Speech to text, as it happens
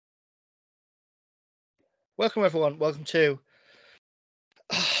Welcome, everyone. Welcome to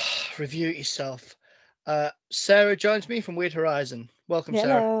Review It Yourself. Sarah joins me from Weird Horizon. Welcome,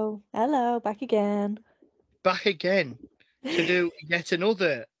 Sarah. Hello, hello, back again. Back again to do yet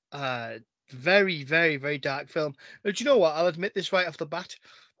another very, very, very dark film. But do you know what? I'll admit this right off the bat.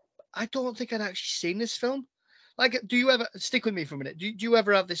 I don't think I'd actually seen this film. Like, do you ever stick with me for a minute? Do you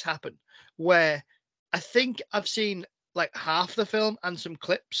ever have this happen where I think I've seen like half the film and some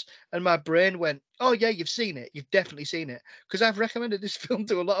clips, and my brain went, "Oh yeah, you've seen it. You've definitely seen it," because I've recommended this film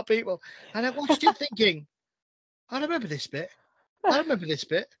to a lot of people, and I watched it thinking, "I remember this bit. I remember this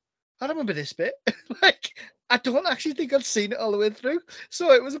bit. I remember this bit." Like, I don't actually think I'd seen it all the way through,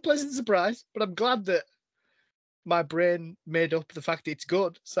 so it was a pleasant surprise. But I'm glad that my brain made up the fact it's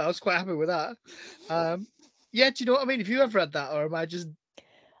good, so I was quite happy with that. Um, yeah, do you know what I mean? Have you ever had that, or am I just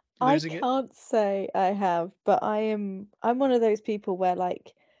I losing it? can't say I have, but I'm one of those people where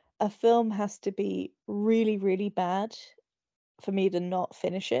like a film has to be really, really bad for me to not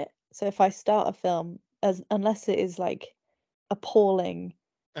finish it. So if I start a film, as unless it is like appalling,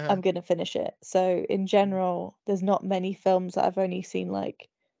 Uh, I'm gonna finish it. So in general, there's not many films that I've only seen like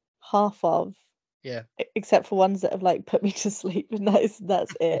half of, yeah. except for ones that have like put me to sleep, and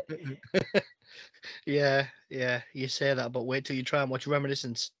that's it. Yeah, yeah, you say that, but wait till you try and watch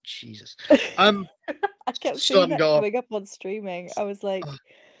Reminiscence. Jesus. Um, I kept still seeing haven't that got. coming up on streaming. I was Oh, like,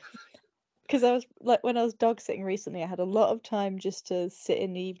 because I was like, when I was dog sitting recently, I had a lot of time just to sit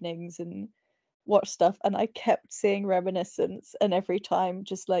in the evenings and watch stuff, and I kept seeing Reminiscence, and every time,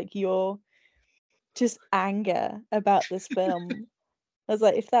 just like your just anger about this film. I was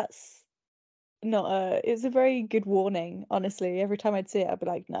like, if that's not it's a very good warning, honestly. Every time I'd see it, I'd be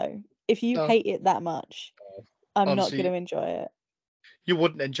like, no, if you no, hate it that much, I'm not going honestly, to enjoy it. you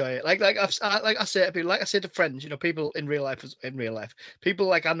wouldn't enjoy it. Like I say to people, like I say to friends, people in real life, in real life, people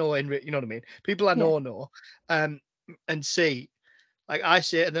like I know you know what I mean. People I Yeah, know, um, and see. Like I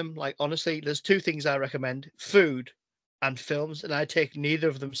say to them, like honestly, there's two things I recommend: food and films, and I take neither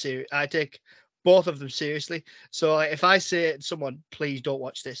of them serious. I take both of them seriously. So like, if I say to someone, please don't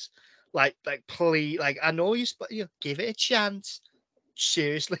watch this, like please, like I know you give it a chance.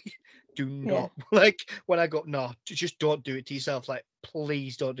 Seriously, do yeah, not like when I go, no, just don't do it to yourself. Like,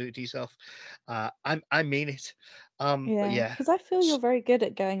 please don't do it to yourself. I mean it. But yeah. yeah, Because I feel you're very good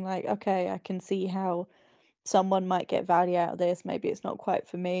at going like, okay, I can see how someone might get value out of this. Maybe it's not quite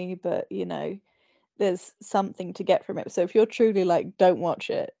for me, but there's something to get from it. So if you're truly like, don't watch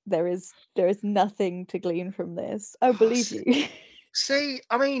it, there is nothing to glean from this. I believe you. see,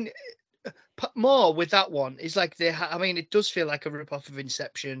 I mean, more with that one is like I mean, it does feel like a rip-off of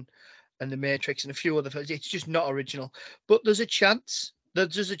Inception and The Matrix and a few other films. It's just not original, but there's a chance.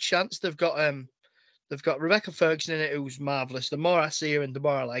 There's a chance they've got Rebecca Ferguson in it, who's marvelous. The more I see her and the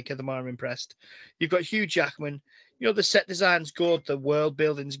more I like her, the more I'm impressed. You've got Hugh Jackman. The set design's good, the world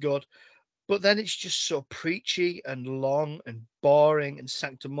building's good, but then it's just so preachy and long and boring and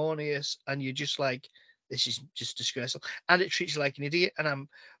sanctimonious, and you're just like, this is just disgraceful. And it treats you like an idiot. And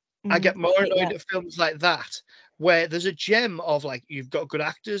I get I more hate annoyed that. at films like that, where there's a gem of like you've got good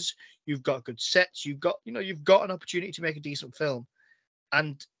actors, you've got good sets, you've got an opportunity to make a decent film,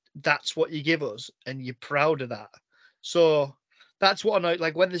 and that's what you give us, and you're proud of that. So that's what I know.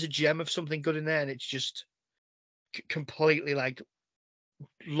 Like when there's a gem of something good in there, and it's just completely like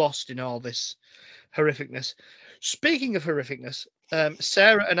lost in all this horrificness. Speaking of horrificness,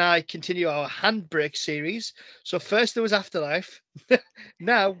 Sarah and I continue our Handbrake series. So first there was Afterlife.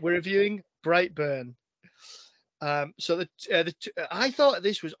 Now we're reviewing Brightburn. I thought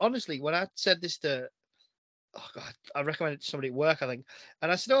this was honestly when I said this to oh god, I recommended it to somebody at work, I think,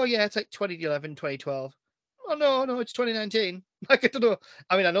 and I said, "Oh yeah, it's like 2011, 2012." Oh no, no, it's 2019. Like I don't know.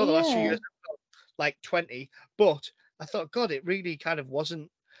 I mean, I know the last few years Yeah. like 20, but I thought, God, it really kind of wasn't.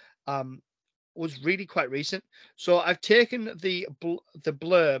 Um, was really quite recent. So I've taken the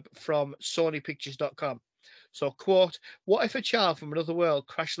blurb from SonyPictures.com. So, quote, what if a child from another world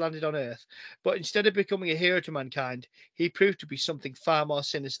crash landed on Earth, but instead of becoming a hero to mankind, he proved to be something far more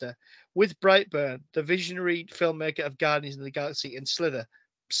sinister? With Brightburn, the visionary filmmaker of Guardians of the Galaxy and Slither,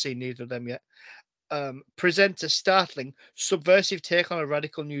 seen neither of them yet, presents a startling, subversive take on a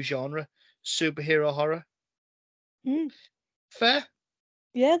radical new genre, superhero horror. Mm. Fair?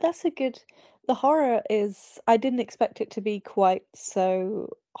 Yeah, that's a good the horror is I didn't expect it to be quite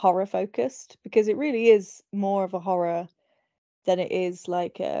so horror focused because it really is more of a horror than it is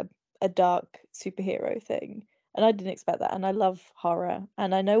like a dark superhero thing. And I didn't expect that. And I love horror.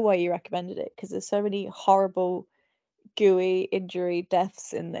 And I know why you recommended it because there's so many horrible, gooey injury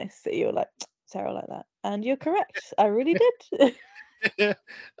deaths in this that you're like, Sarah like that. And you're correct. I really did.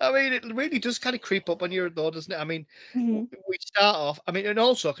 I mean, it really does kind of creep up on you, though, doesn't it? I mean, Mhm. we start off. I mean, and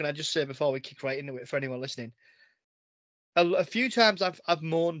also, can I just say before we kick right into it, for anyone listening, a few times I've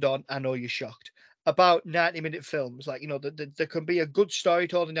moaned on. I know you're shocked about 90-minute films. Like, there can be a good story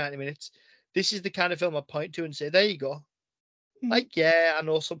told in 90 minutes. This is the kind of film I point to and say, there you go. Mhm. Like, yeah, I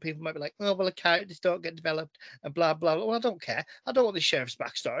know some people might be like, oh, well, the characters don't get developed and blah, blah, blah. Well, I don't care. I don't want the sheriff's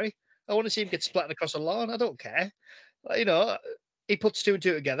backstory. I want to see him get splattered across a lawn. I don't care. Like, he puts two and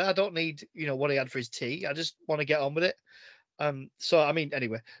two together. I don't need, what he had for his tea. I just want to get on with it. So I mean,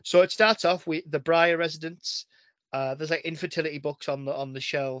 anyway, so it starts off with the Briar residence. There's like infertility books on the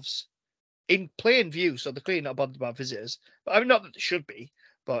shelves in plain view, so they're clearly not bothered about visitors. But I mean, not that they should be,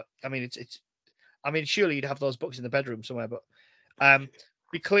 but I mean, it's. I mean, surely you'd have those books in the bedroom somewhere. But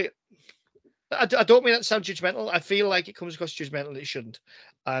be clear. I don't mean that to sound judgmental. I feel like it comes across judgmental. It shouldn't.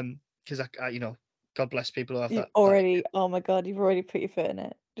 Because God bless people who have You've that. already oh my god, you've already put your foot in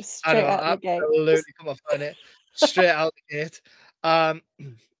it. Just I straight know, out the gate. absolutely come off on it straight out the gate. Um,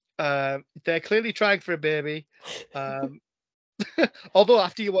 they're clearly trying for a baby. Um, although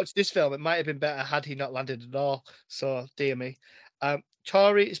after you watch this film, it might have been better had he not landed at all. So dear me.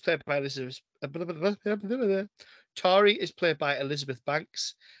 Tori is played by Elizabeth. Tori is played by Elizabeth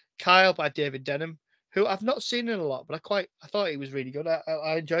Banks. Kyle by David Denham, who I've not seen in a lot, but I thought he was really good.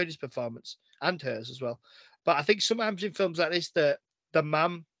 I enjoyed his performance and hers as well. But I think sometimes in films like this, the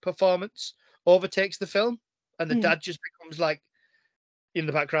mum performance overtakes the film, and the Mm. dad just becomes like in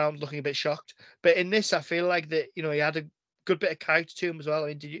the background looking a bit shocked. But in this, I feel like that he had a good bit of character to him as well. I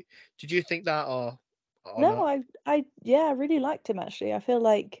mean, did you think that or No, not? I yeah, I really liked him actually. I feel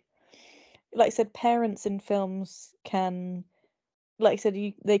like I said, parents in films can like I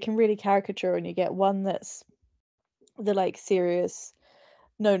said, they can really caricature and you get one that's the like serious,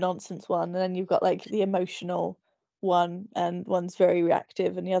 no nonsense one, and then you've got like the emotional one and one's very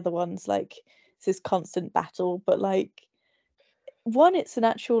reactive and the other one's like it's this constant battle, but like one, it's an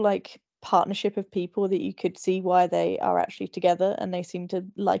actual, like, partnership of people that you could see why they are actually together and they seem to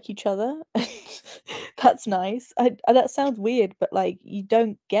like each other. That's nice. That sounds weird, but, like, you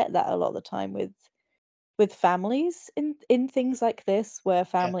don't get that a lot of the time with families in things like this where Yeah,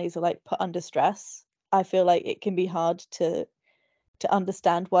 families are, like, put under stress. I feel like it can be hard to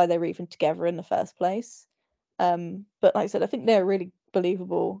understand why they're even together in the first place. But like I said, I think they're a really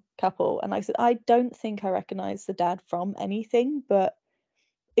believable couple. And like I said, I don't think I recognize the dad from anything, but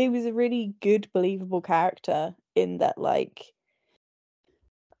it was a really good, believable character in that, like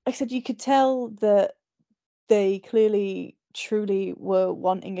I said, you could tell that they clearly, truly were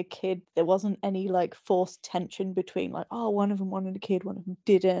wanting a kid. There wasn't any like forced tension between like, oh, one of them wanted a kid, one of them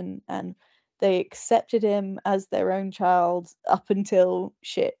didn't, and they accepted him as their own child up until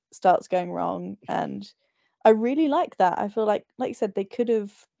shit starts going wrong. And I really like that. I feel like you said, they could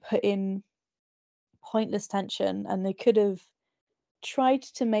have put in pointless tension and they could have tried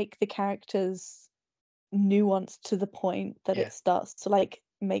to make the characters nuanced to the point that yeah, it starts to like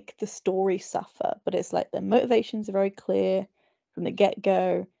make the story suffer, but it's like their motivations are very clear from the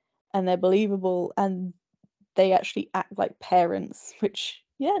get-go and they're believable and they actually act like parents, which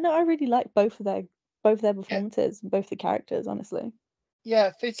yeah, no, I really like both their yeah. performances and both the characters, honestly.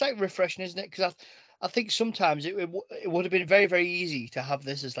 Yeah, it's like refreshing, isn't it? Because I think sometimes it would have been very, very easy to have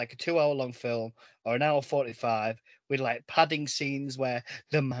this as like a 2 hour long film or an hour 45 with like padding scenes where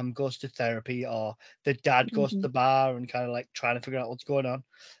the mum goes to therapy or the dad goes to Mhm. the bar and kind of like trying to figure out what's going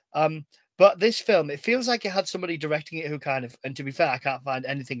on. But this film, it feels like it had somebody directing it who kind of, and to be fair, I can't find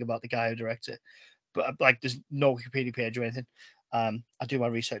anything about the guy who directs it, but like there's no Wikipedia page or anything. I do my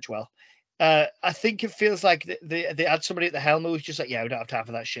research well. I think it feels like they had somebody at the helm who was just like, yeah, we don't have time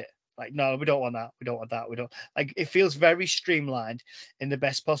for that shit. Like, no, we don't want that. We don't want that. We don't like. It feels very streamlined in the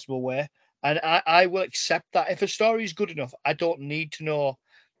best possible way, and I will accept that if a story is good enough. I don't need to know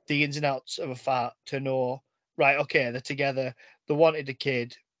the ins and outs of a fart to know. Right, okay, they're together. They wanted a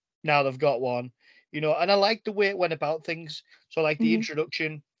kid. Now they've got one. And I like the way it went about things. So, like the Mhm.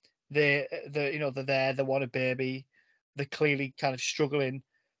 introduction, they're there. They want a baby. They're clearly kind of struggling,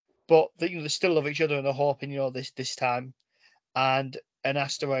 but they still love each other and they're hoping this time. And an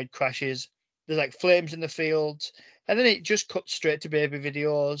asteroid crashes. There's like flames in the fields, and then it just cuts straight to baby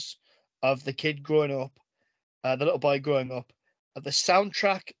videos of the kid growing up, the little boy growing up. The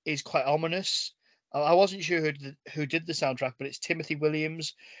soundtrack is quite ominous. I wasn't sure who did the soundtrack, but it's Timothy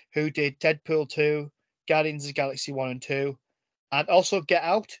Williams who did Deadpool 2, Guardians of the Galaxy 1 and 2, and also Get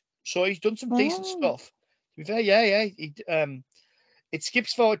Out. So he's done some decent Oh. stuff. To be fair, yeah, yeah. It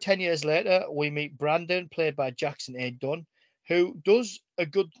skips forward 10 years later. We meet Brandon, played by Jackson A. Dunn, who does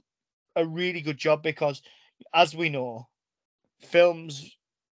a really good job because, as we know, films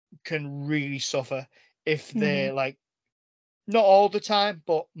can really suffer if Mhm. they're like not all the time,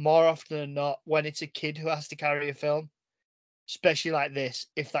 but more often than not, when it's a kid who has to carry a film, especially like this,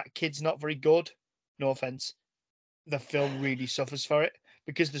 if that kid's not very good, no offense, the film really suffers for it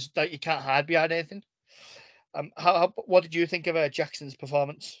because there's like you can't hide behind anything. What did you think of Jackson's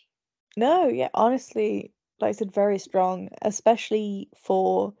performance? No, yeah, honestly, like I said, very strong, especially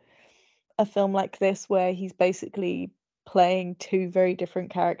for a film like this where he's basically playing two very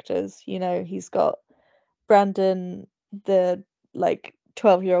different characters. You know, he's got Brandon, the like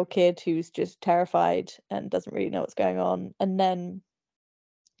 12-year-old kid who's just terrified and doesn't really know what's going on, and then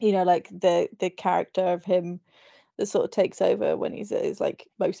like the character of him that sort of takes over when he's at his like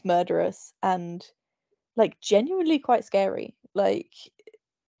most murderous and like genuinely quite scary. Like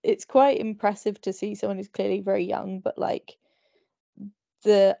it's quite impressive to see someone who's clearly very young, but like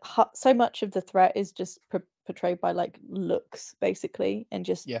so much of the threat is just portrayed by like looks basically, and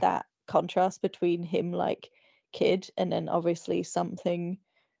just Yeah, that contrast between him like kid and then obviously something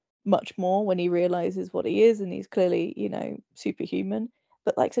much more when he realizes what he is and he's clearly superhuman.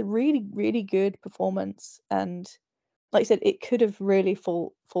 But like I said, really really good performance. And like I said, it could have really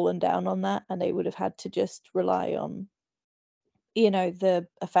fallen down on that, and they would have had to just rely on the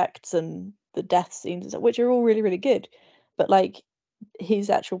effects and the death scenes and stuff, which are all really, really good. But like his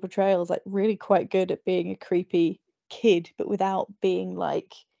actual portrayal is like really quite good at being a creepy kid, but without being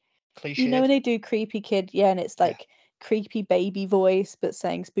like when cliched. they do creepy kid, yeah, and it's Yeah, like creepy baby voice but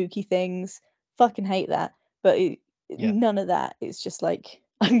saying spooky things. Fucking hate that. But yeah. none of that. It's just like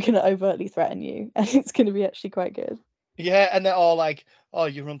I'm gonna overtly threaten you, and it's gonna be actually quite good. Yeah, and they're all like, "Oh,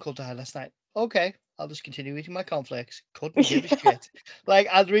 your uncle died last night." Okay, I'll just continue eating my cornflakes. Couldn't give a Yeah. shit. Like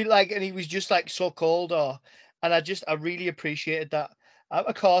I'd really like, and he was just like so cold, and I really appreciated that.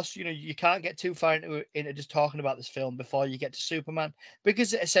 Of course, you can't get too far into just talking about this film before you get to Superman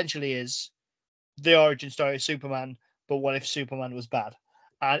because it essentially is the origin story of Superman. But what if Superman was bad?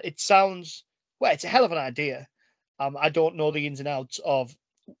 And it sounds well, it's a hell of an idea. I don't know the ins and outs of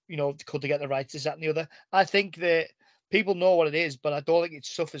could they get the rights, this, that, and the other. I think that people know what it is, but I don't think it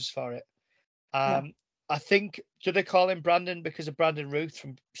suffers for it. No. Um, I think do they call him Brandon because of Brandon Ruth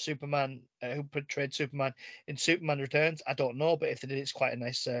from Superman, who portrayed Superman in Superman Returns? I don't know, but if they did, it's quite a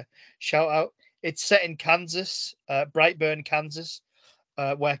nice shout out. It's set in Kansas, Brightburn, Kansas,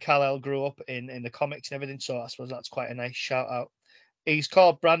 where Kal-El grew up in the comics and everything. So I suppose that's quite a nice shout out. He's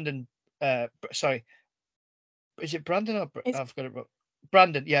called Brandon. Sorry, is it Brandon or It's I've got it wrong.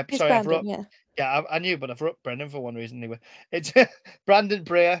 Brandon, yeah, it's sorry, I've Brandon, wrote yeah. yeah, I knew, but I've wrote Brendan for one reason anyway. It's Brandon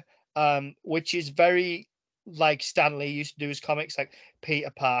Breer, which is very like Stan Lee used to do his comics, like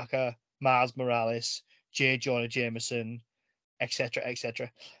Peter Parker, Miles Morales, J. Jonah Jameson, etc.,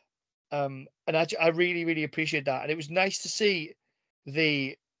 etc. And I really, really appreciate that, and it was nice to see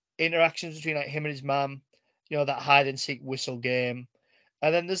the interactions between like him and his mum, that hide and seek whistle game,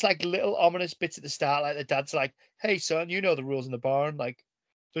 and then there's like little ominous bits at the start, like the dad's like, "Hey son, you know the rules in the barn, like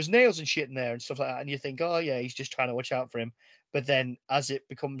there's nails and shit in there and stuff like that," and you think, "Oh yeah, he's just trying to watch out for him," but then as it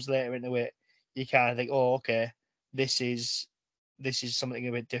becomes later into it, you kind of think, "Oh okay, this is this is something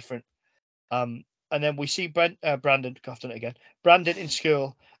a bit different." And then we see Brandon, I've done it again, Brandon in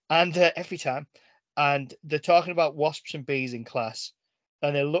school, and every time, and they're talking about wasps and bees in class,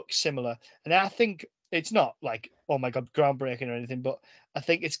 and they look similar. And I think it's not like, oh my god, groundbreaking or anything, but I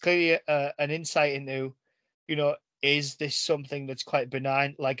think it's clearly an insight into, you know, is this something that's quite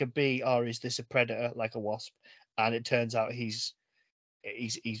benign like a bee, or is this a predator like a wasp? And it turns out he's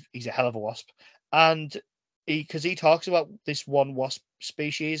a hell of a wasp, and he talks about this one wasp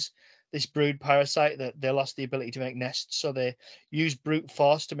species, this brood parasite, that they lost the ability to make nests, so they use brute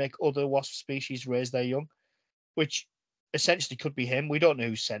force to make other wasp species raise their young, which essentially could be him. We don't know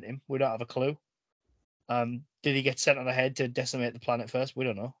who sent him. We don't have a clue. Did he get sent on ahead to decimate the planet first? We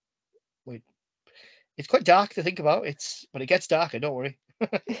don't know. We, it's quite dark to think about. But it gets darker. Don't worry.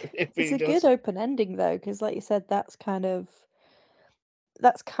 It It's really a good does. open ending though, because like you said, that's kind of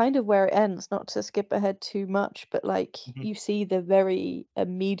where it ends, not to skip ahead too much, but like Mhm. you see the very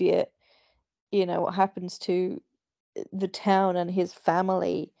immediate, what happens to the town and his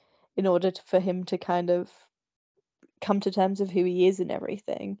family in order for him to kind of come to terms of who he is and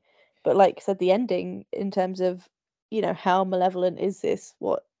everything. But like I said, the ending in terms of, how malevolent is this?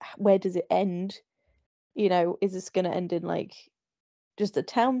 Where does it end? Is this gonna end in like just a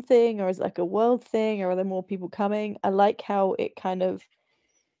town thing, or is it like a world thing, or are there more people coming? I like how it kind of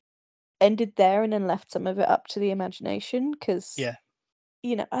ended there and then left some of it up to the imagination because Yeah,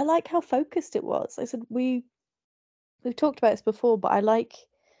 I like how focused it was. I said we've talked about this before, but I like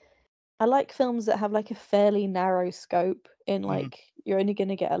I like films that have like a fairly narrow scope in Mhm. like you're only going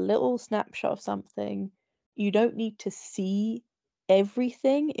to get a little snapshot of something. You don't need to see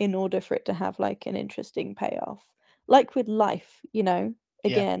everything in order for it to have like an interesting payoff. Like with Life, Yeah.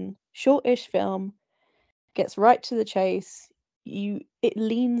 again, shortish film, gets right to the chase. It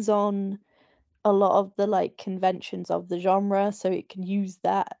leans on a lot of the like conventions of the genre, so it can use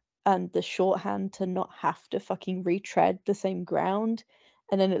that and the shorthand to not have to fucking retread the same ground.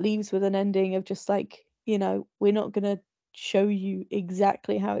 And then it leaves with an ending of just like, we're not gonna show you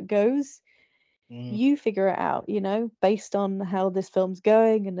exactly how it goes. Mhm. You figure it out, based on how this film's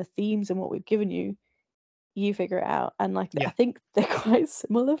going and the themes and what we've given you. You figure it out. And like I Yeah. think they're quite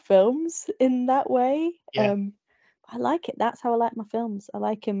similar films in that way. Yeah. I like it. That's how I like my films. I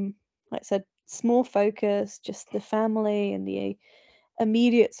like him, like I said, small focus, just the family and the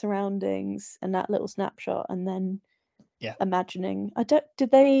immediate surroundings and that little snapshot, and then Yeah. imagining. I don't.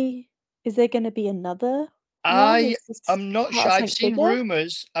 Did they? Is there going to be another one? I Is this am not part sure. of I've something seen bigger?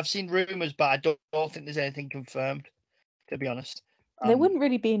 rumors. I've seen rumors, but I don't think there's anything confirmed, to be honest. There Um, wouldn't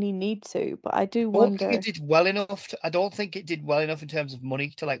really be any need to, but I do I don't think it wonder. did well enough. I don't think it did well enough in terms of money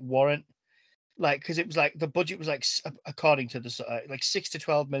to like warrant, like, because it was like the budget was like according to the like 6 to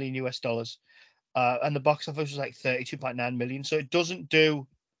 12 million US dollars, and the box office was like 32.9 million. So it doesn't do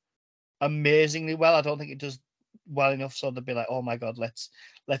amazingly well. I don't think it does well enough so they'd be like, oh my god, let's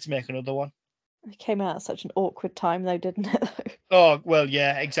make another one. It came out at such an awkward time, though, didn't it? Though? Oh well,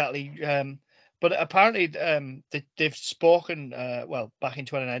 yeah, exactly. But apparently, they've spoken well back in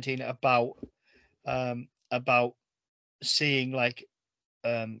 2019 about seeing like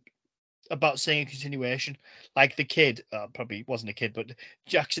um about seeing a continuation. Like the kid, probably wasn't a kid, but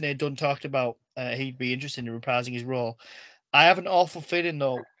Jackson A. Dunn talked about he'd be interested in reprising his role. I have an awful feeling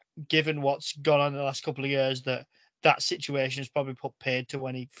though, given what's gone on in the last couple of years, that that situation has probably put paid to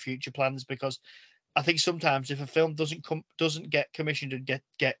any future plans because I think sometimes if a film doesn't get commissioned and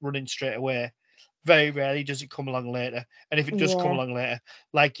get running straight away, very rarely does it come along later. And if it does come Yeah, along later,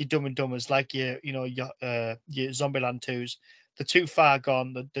 like your Dumb and Dumbers, like your Zombieland twos, they're too far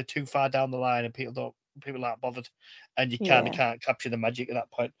gone, they're too far down the line, and people aren't bothered, and you kind of yeah. can't capture the magic at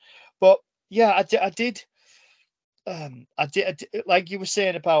that point. But yeah, I did like you were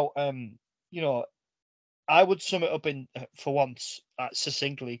saying about you know I would sum it up in for once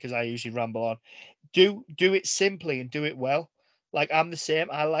succinctly because I usually ramble on. Do it simply and do it well. Like I'm the same.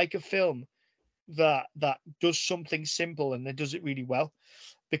 I like a film that does something simple and then does it really well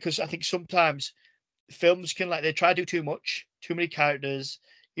because I think sometimes films can like they try to do too much, too many characters.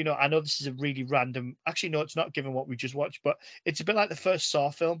 I know this is a really random. Actually, no, it's not given what we just watched, but it's a bit like the first Saw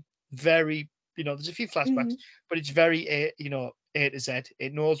film. Very, there's a few flashbacks, Hmm. but it's very A to Z.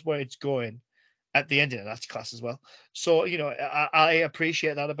 It knows where it's going at the end of it. That's class as well. So I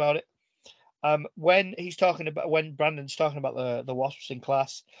appreciate that about it. When Brandon's talking about the wasps in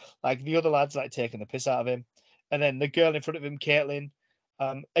class, like the other lads like taking the piss out of him, and then the girl in front of him, Caitlin,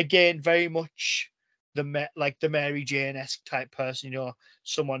 again very much like the Mary Jane esque type person,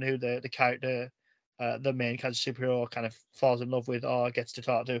 someone who the character, the main kind of superhero kind of falls in love with or gets to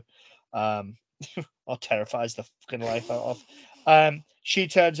talk to, um, or terrifies the fucking life out of. She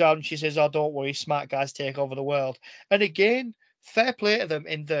turns out and she says, "Oh, don't worry, smart guys take over the world." And again, fair play to them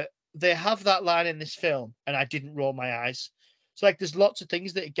in that they have that line in this film, and I didn't roll my eyes. So like, there's lots of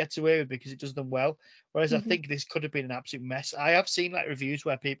things that it gets away with because it does them well. Whereas I Hmm. think this could have been an absolute mess. I have seen like reviews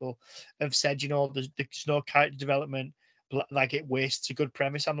where people have said, there's no character development, like it wastes a good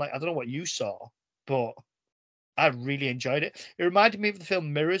premise. I'm like, I don't know what you saw, but I really enjoyed it. It reminded me of the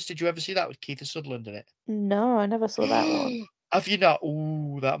film Mirrors. Did you ever see that with Keith Sutherland in No, I never saw that one. it? Have you not?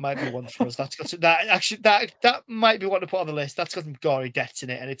 Ooh, that might be one for us. That's got that actually that might be one to put on the list. That's got some gory deaths in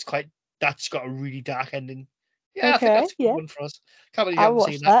it, and that's got a really dark ending. Yeah, I think Okay, that's a good yeah, one for us. Can't believe you I'll haven't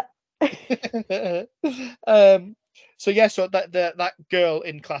watch seen that. that. So yeah, so that girl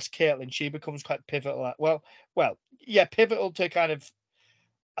in class, Caitlin, she becomes quite pivotal. Yeah, pivotal to kind of.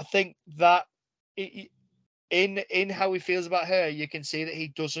 I think that in how he feels about her, you can see that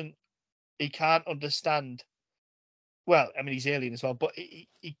he can't understand. Well, I mean, he's alien as well, but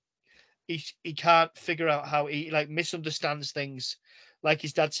he can't figure out how he like misunderstands things. Like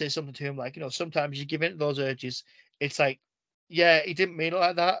his dad says something to him, like sometimes you give in to those urges. It's like, yeah, he didn't mean it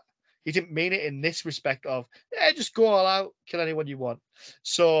like that. He didn't mean it in this respect of, yeah, just go all out, kill anyone you want.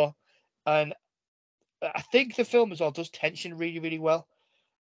 So, and I think the film as well does tension really, really well.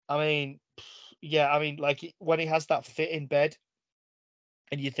 I mean, yeah, I mean, like when he has that fit in bed,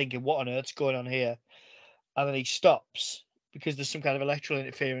 and you're thinking, what on earth's going on here? And then he stops because there's some kind of electrical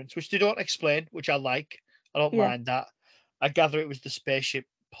interference, which they don't explain, which I like. I don't Yeah. mind that. I gather it was the spaceship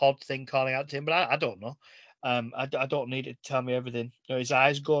pod thing calling out to him, but I don't know. I don't need it to tell me everything. You know, his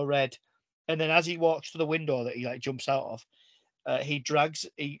eyes go red, and then as he walks to the window that he like jumps out of, he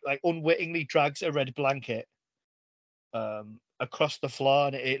like unwittingly drags a red blanket across the floor,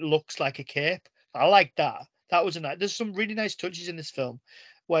 and it looks like a cape. I like that. That was a nice. There's some really nice touches in this film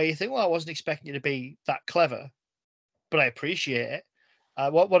where you think, well, I wasn't expecting it to be that clever, but I appreciate it.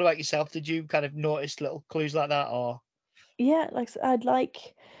 What about yourself? Did you kind of notice little clues like that, or Yeah, like I'd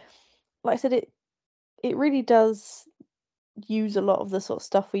like I said, it really does use a lot of the sort of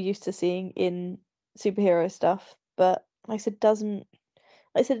stuff we're used to seeing in superhero stuff, but like I said, it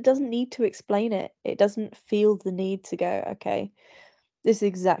doesn't need to explain it. It doesn't feel the need to go, okay, this is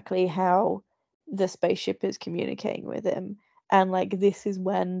exactly how the spaceship is communicating with him. And like this is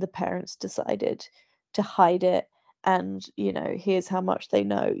when the parents decided to hide it and, here's how much they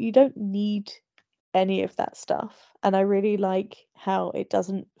know. You don't need any of that stuff. And I really like how it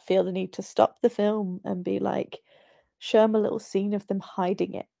doesn't feel the need to stop the film and be like, show him a little scene of them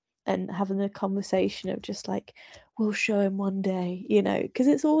hiding it and having a conversation of just like, we'll show him one day, because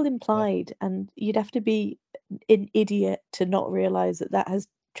it's all yeah, implied, and you'd have to be an idiot to not realize that that has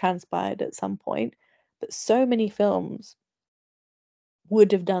transpired at some point. But so many films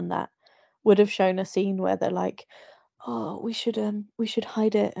would have done that, would have shown a scene where they're like, oh, we should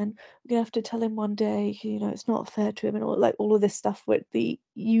hide it, and we're gonna have to tell him one day, it's not fair to him, and all of this stuff with if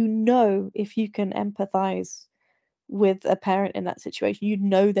you can empathize with a parent in that situation,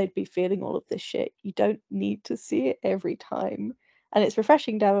 they'd be feeling all of this shit. You don't need to see it every time. And it's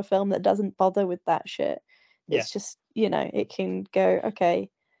refreshing to have a film that doesn't bother with that shit. yeah, It's just, it can go, okay,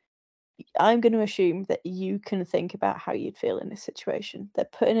 I'm going to assume that you can think about how you'd feel in this situation. They're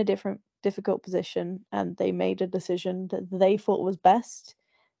put in a difficult position and they made a decision that they thought was best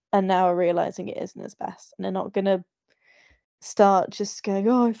and now are realizing it isn't as best. And they're not going to start just going,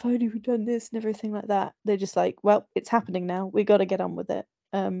 "Oh, if only we'd done this," and everything like that. They're just like, "Well, it's happening now. We gotta get on with it."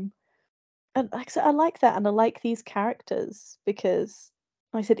 And like I said, I like that, and I like these characters because,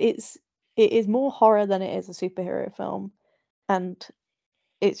 like I said, it is more horror than it is a superhero film, and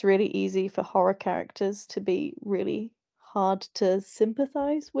it's really easy for horror characters to be really hard to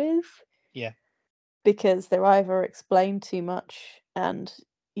sympathize with yeah, because they're either explained too much and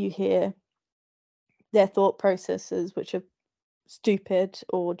you hear their thought processes, which are stupid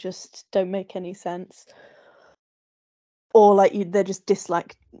or just don't make any sense, or they're just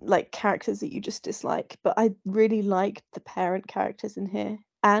like characters that you just dislike. But I really liked the parent characters in here,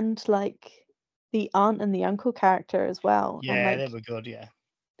 and like the aunt and the uncle character as well, and yeah. They were good. Yeah,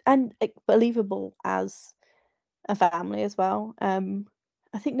 believable as a family as well.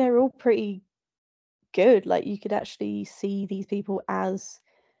 I think they're all pretty good. Like you could actually see these people as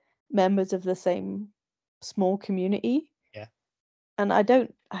members of the same small community. yeah. And I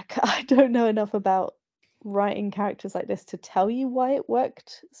don't know enough about writing characters like this to tell you why it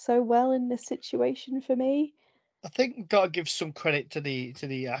worked so well in this situation for me. I think we've got to give some credit to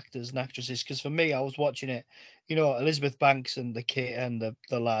the actors and actresses because for me, I was watching it, Elizabeth Banks and the kid and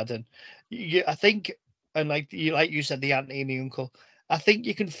the lad, and I think, and like you said, the auntie and the uncle. I think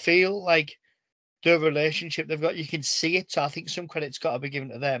you can feel like the relationship they've got. You can see it. So I think some credit's got to be given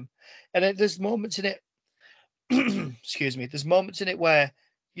to them. And then there's moments in it. Excuse me. There's moments in it where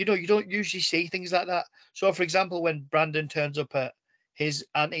you don't usually see things like that. So, for example, when Brandon turns up at his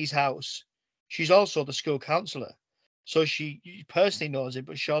auntie's house, she's also the school counselor. So she personally knows him,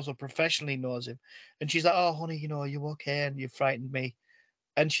 but she also professionally knows him. And she's like, "Oh, honey, are you okay? And you frightened me."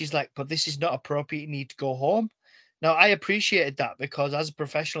 And she's like, "But this is not appropriate. You need to go home." Now, I appreciated that because as a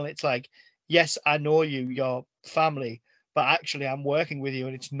professional, it's like, yes, I know you, your family, but actually, I'm working with you,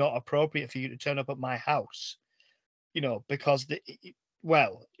 and it's not appropriate for you to turn up at my house, because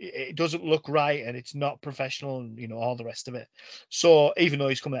well, it doesn't look right and it's not professional and all the rest of it. So even though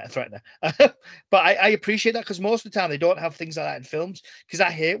he's coming at a threatener, but I appreciate that because most of the time they don't have things like that in films. Because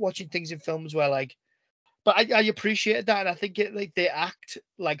I hate watching things in films where like, but I appreciate that, and I think it like they act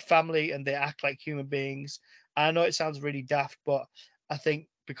like family and they act like human beings. I know it sounds really daft, but I think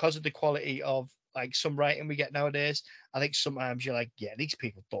because of the quality of like some writing we get nowadays, I think sometimes you're like, yeah, these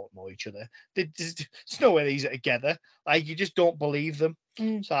people don't know each other. There's no way these are together. Like you just don't believe them.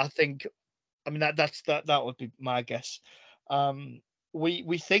 Mm. So I think, I mean that would be my guess. Um,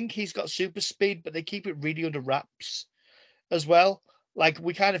 we think he's got super speed, but they keep it really under wraps as well. Like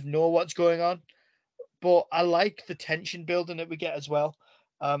we kind of know what's going on, but I like the tension building that we get as well.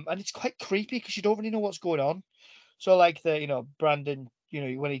 And it's quite creepy because you don't really know what's going on. So like Brandon,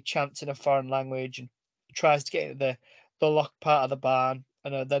 when he chants in a foreign language and tries to get into the locked part of the barn,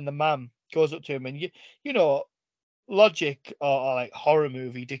 and then the man goes up to him, and you know, logic or like horror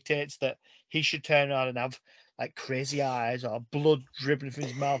movie dictates that he should turn around and have like crazy eyes or blood dripping from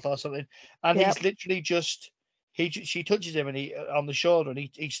his mouth or something, and he's Yep. literally just she touches him and he on the shoulder and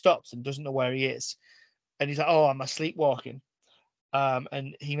he stops and doesn't know where he is, and he's like, oh, am I sleepwalking?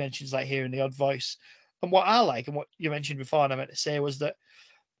 And he mentions like hearing the odd voice, and what I like and what you mentioned before and I meant to say was that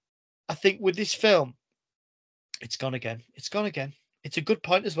I think with this film, it's gone again. It's gone again. It's a good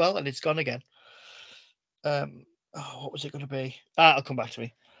point as well, and it's gone again. Oh, what was it going to be? It'll come back to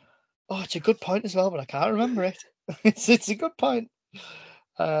me. Oh, it's a good point as well, but I can't remember it. It's a good point.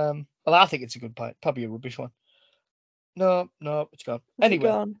 Well, I think it's a good point. Probably a rubbish one. No, no, it's gone. Is it Anyway,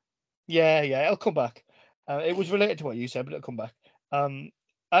 gone? yeah, it'll come back. It was related to what you said, but it'll come back. Um,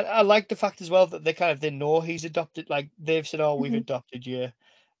 I like the fact as well that they know he's adopted. Like they've said, "Oh, we've Mhm. adopted you,"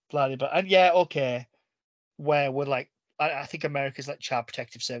 blah blah blah. And yeah, okay, where would like I think America's like Child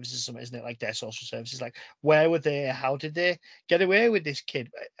Protective Services or something, isn't it? Like their social services. Like where were they? How did they get away with this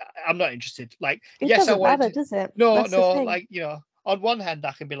kid? I'm not interested. Like, It yes, I doesn't wanted matter, to. does it? No, That's the no. thing. Like on one hand,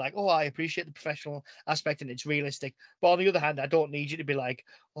 I can be like, oh, I appreciate the professional aspect and it's realistic. But on the other hand, I don't need you to be like,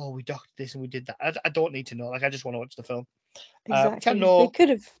 oh, we doctored this and we did that. I don't need to know. Like, I just want to watch the film. Which I Exactly. They know. could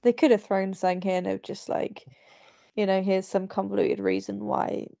have they could have thrown something in of just like, here's some convoluted reason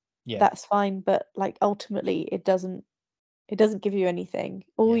why Yeah, that's fine, but like ultimately it doesn't give you anything.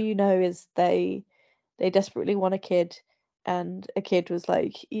 All yeah, you know is they desperately want a kid and a kid was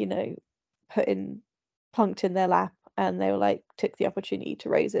like, put in plunked in their lap and they were like took the opportunity to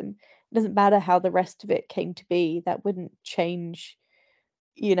raise him. It doesn't matter how the rest of it came to be, that wouldn't change,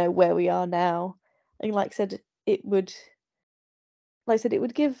 where we are now. And it would like I said, it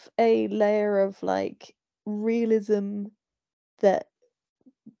would give a layer of like realism that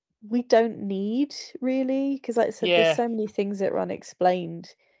we don't need really, because like I said, there's yeah, so many things that are unexplained.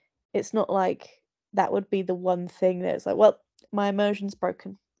 It's not like that would be the one thing that's like, well, my immersion's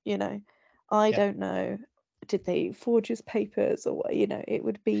broken, you know. I yeah, don't know. Did they forge his papers or what? It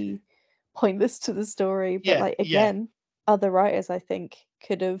would be pointless to the story. But yeah, like yeah. again, other writers I think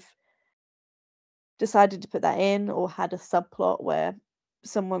could have decided to put that in or had a subplot where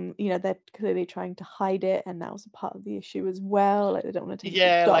someone, they're clearly trying to hide it and that was a part of the issue as well. Like they don't want to take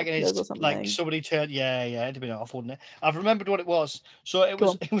it to Yeah, like and doctors it's or like something. somebody turned. Yeah, it'd have been awful, wouldn't it? I've remembered what it was. So it Go was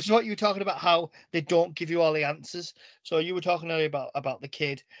on. it was what you were talking about how they don't give you all the answers. So you were talking earlier about the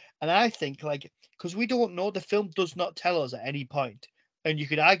kid, and I think like because we don't know, the film does not tell us at any point, and you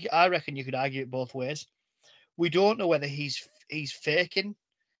could argue. I reckon you could argue it both ways. We don't know whether he's faking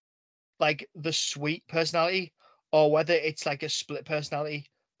like the sweet personality, or whether it's like a split personality,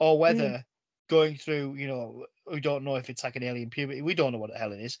 or Mm, whether going through, we don't know if it's like an alien puberty. We don't know what the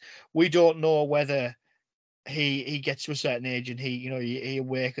hell it is. We don't know whether he gets to a certain age and he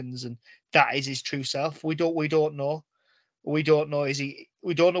awakens and that is his true self. We don't know. We don't know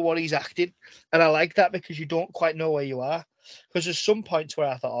we don't know what he's acting. And I like that because you don't quite know where you are. Because there's some points where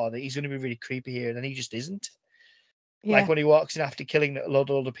I thought, oh, that he's going to be really creepy here, and then he just isn't. Like yeah. when he walks in after killing a lot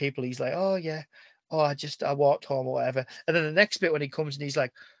of other people, he's like, "Oh yeah, oh I walked home or whatever." And then the next bit when he comes and he's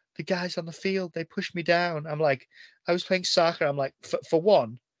like, "The guys on the field, they pushed me down." I'm like, "I was playing soccer." I'm like, for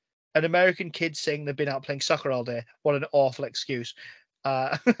one, an American kid saying they've been out playing soccer all day. What an awful excuse.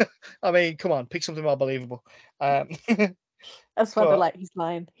 Uh, I mean, come on, pick something more believable. Um, I just wonder, but like, he's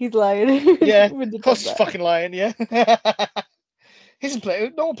lying. He's lying. yeah, of Wouldn't have course done he's that. fucking lying. Yeah, he doesn't play.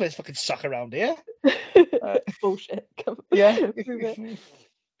 No one plays fucking soccer around here. Uh, Bullshit. Come yeah. prove it.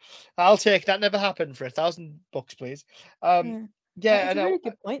 I'll take that. Never happened for $1,000, please. Um, Yeah. yeah, It's and a really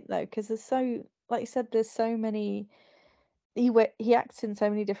good point though, because like you said, there's so many. He acts in so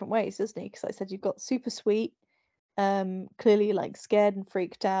many different ways, doesn't he? Because like I said, you've got super sweet, clearly like scared and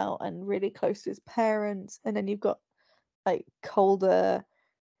freaked out, and really close to his parents, and then you've got like colder,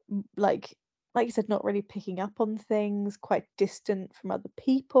 like you said, not really picking up on things, quite distant from other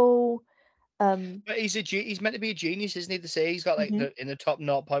people. Um, but he's meant to be a genius, isn't he? They say he's got like mhm, in the top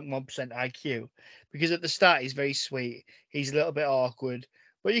 0.1% IQ because at the start he's very sweet. He's a little bit awkward,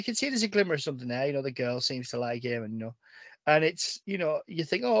 but you can see there's a glimmer of something there. The girl seems to like him, and and it's you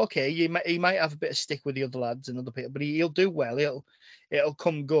think, oh, okay, he might have a bit of stick with the other lads and other people, but he'll do well. It'll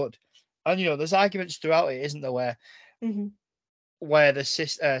come good, and there's arguments throughout it, isn't there, mhm, where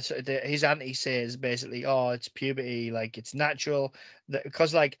the his auntie says basically, "Oh, it's puberty, like it's natural." That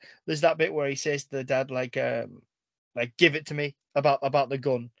because like there's that bit where he says to the dad like give it to me about the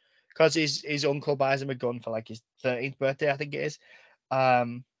gun because his uncle buys him a gun for like his 13th birthday, I think it is.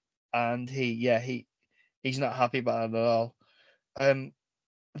 Um, and he's not happy about it at all. Um,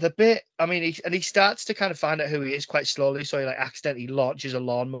 the bit, I mean, he starts to kind of find out who he is quite slowly, so he like accidentally launches a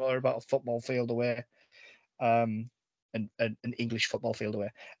lawnmower about a football field away. an English football field away,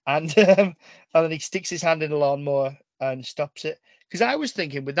 and and then he sticks his hand in the lawnmower and stops it. Because I was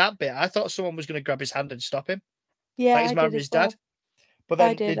thinking with that bit, I thought someone was going to grab his hand and stop him, Yeah, like his I mum did and as his dad, well. but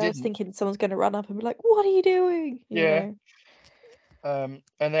I then they did. I was didn't. thinking someone's gonna run up and be like, "What are you doing?" You Yeah. know?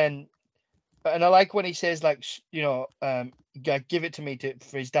 And then and I like when he says like give it to me to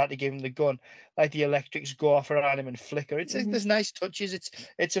for his dad to give him the gun, like the electrics go off around him and flicker. Mhm. There's nice touches.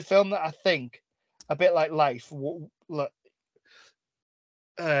 It's a film that I think a bit like Life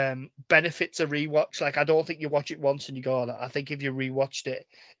benefits a rewatch. Like I don't think you watch it once and you go, "Oh," I think if you rewatched it,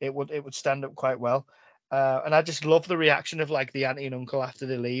 it would stand up quite well. And I just love the reaction of like the auntie and uncle after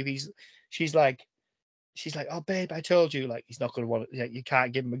they leave. She's like she's like, "Oh babe, I told you like he's not gonna want it. Like, you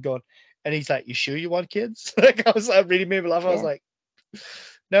can't give him a gun." And he's like, "You sure you want kids?" Like I was like, really made me laugh. I was Yeah. like,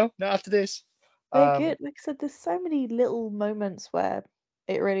 "No, not after this." They're Um, good. Like I said, there's so many little moments where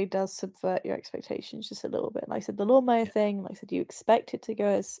it really does subvert your expectations just a little bit. Like I said, the lawnmower yeah, thing, like I said, you expect it to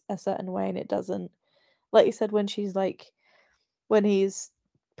go a certain way and it doesn't. Like you said, when she's like, when he's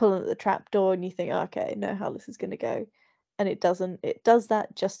pulling at the trap door and you think, okay, I know how this is going to go. And it doesn't. It does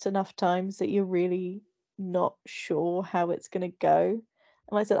that just enough times that you're really not sure how it's going to go. And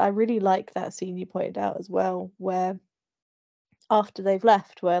like I said, I really like that scene you pointed out as well, where after they've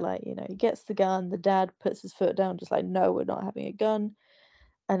left, where like, he gets the gun, the dad puts his foot down, just like, no, we're not having a gun,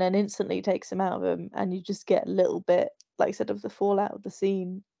 and then instantly takes him out of him, and you just get a little bit, like I said, of the fallout of the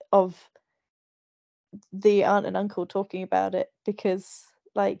scene of the aunt and uncle talking about it because,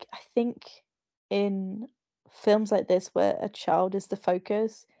 like, I think in films like this where a child is the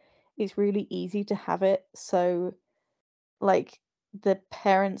focus, it's really easy to have it so, like, the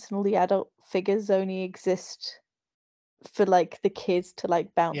parents and all the adult figures only exist for, like, the kids to,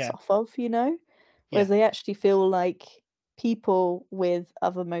 like, bounce yeah, off of, you know? Whereas yeah, they actually feel like people with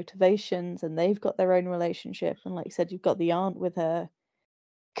other motivations, and they've got their own relationship, and like you said, you've got the aunt with her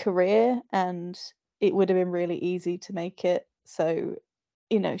career, and it would have been really easy to make it so,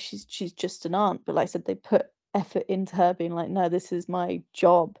 she's just an aunt, but like I said, they put effort into her being like, "No, this is my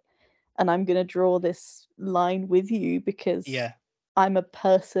job, and I'm gonna draw this line with you because yeah, I'm a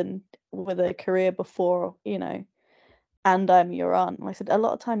person with a career before, and I'm your aunt." Like I said, a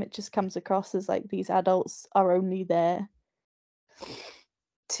lot of time it just comes across as like these adults are only there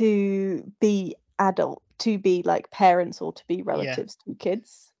to be like parents or to be yeah. relatives to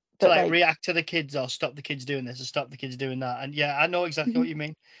kids. To But like like react to the kids or stop the kids doing this or stop the kids doing that. And yeah, I know exactly Mhm. what you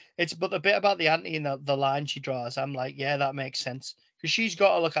mean. It's but the bit about the auntie and the line she draws, I'm like, yeah, that makes sense. Because she's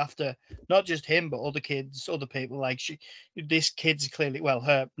got to look after not just him, but other kids, other people. Like this kid's clearly, well,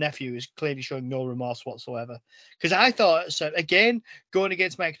 her nephew is clearly showing no remorse whatsoever. Because I thought, so again, going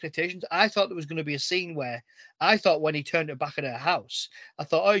against my expectations, I thought there was going to be a scene where I thought when he turned it back at her house, I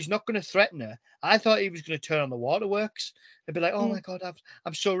thought, oh, he's not going to threaten her. I thought he was going to turn on the waterworks and be like, oh Mm. my God,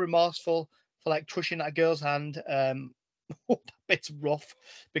 I'm so remorseful for like crushing that girl's hand. That bit's rough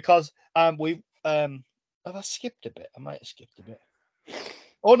because we have I skipped a bit? I might have skipped a bit.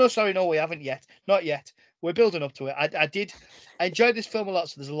 Oh no, sorry, no, we haven't yet. Not yet. We're building up to it. I enjoyed this film a lot,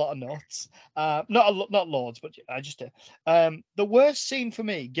 so there's a lot of notes. Not loads, but I just did. The worst scene for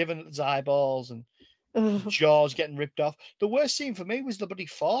me, given his eyeballs and Ugh. jaws getting ripped off, the worst scene for me was the bloody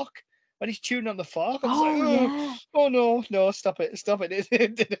fork when he's chewing on the fork. I was like, Oh, oh, yeah. oh no, no, stop it,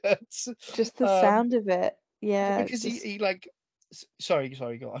 it hurts. Just the Um, sound of it. Yeah, because just he like, sorry,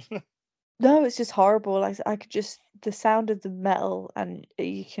 go on. no, it's just horrible. Like, I could just the sound of the metal and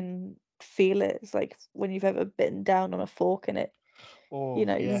you can feel it. It's like when you've ever bitten down on a fork and it, Oh it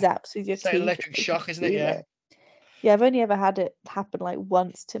yeah, zaps with your it's like teeth. electric You can shock, isn't it? feel Yeah, it. Yeah, I've only ever had it happen, like,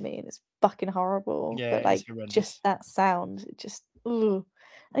 once to me, and it's fucking horrible, yeah, but, it's like, just horrendous. that sound, it just ugh.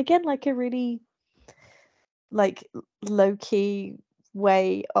 Again, like, a really, like, low key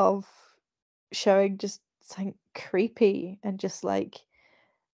way of showing just something creepy and just, like,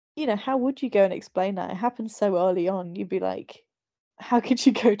 how would you go and explain that? It happened so early on, you'd be like, how could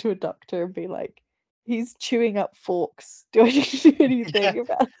you go to a doctor and be like, "He's chewing up forks. Do I need to do Yeah, anything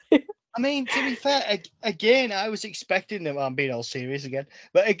about it?" I mean, to be fair, again, I was expecting them. I'm being all serious again,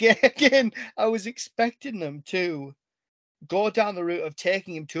 but again, again, I was expecting them to go down the route of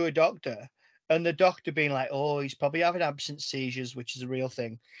taking him to a doctor, and the doctor being like, "Oh, he's probably having absence seizures, which is a real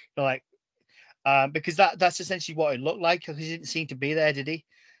thing." Like, because that's essentially what it looked like because he didn't seem to be there, did he?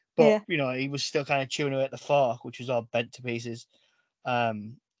 But Yeah. he was still kind of chewing away at the fork, which was all bent to pieces.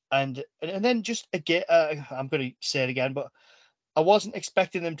 Um, and then just again, I'm going to say it again, but I wasn't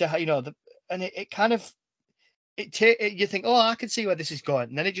expecting them to, and it kind of you think, oh, I can see where this is going,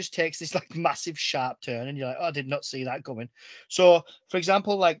 and then it just takes this like massive sharp turn, and you're like, oh, I did not see that coming. So, for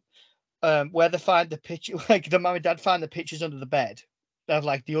example, like where they find the picture, like the mum and dad find the pictures under the bed of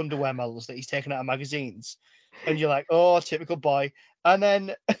like the underwear models that he's taken out of magazines, and you're like, oh, typical boy. And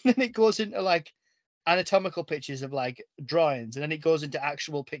then and then it goes into like anatomical pictures of like drawings, and then it goes into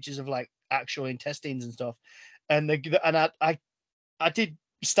actual pictures of like actual intestines and stuff. And I did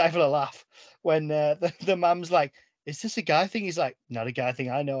stifle a laugh when the mum's like, "Is this a guy thing?" He's like, "Not a guy thing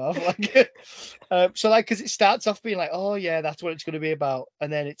I know of." Like, so like, because it starts off being like, "Oh yeah, that's what it's going to be about,"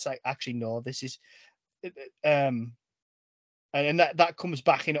 and then it's like, actually, no, this is, um, and that comes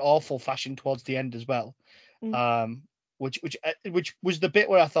back in awful fashion towards the end as well. Mm. Um, which was the bit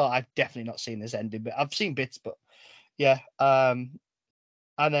where I thought I've definitely not seen this ending, but I've seen bits, but yeah.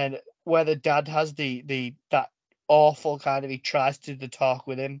 And then where the dad has the that awful kind of, he tries to the talk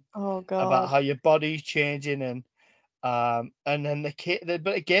with him Oh about god. how your body's changing, and then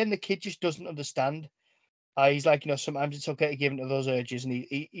but again the kid just doesn't understand. He's like, sometimes it's okay to give into those urges, and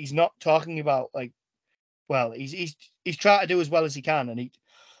he's not talking about like, well, he's trying to do as well as he can,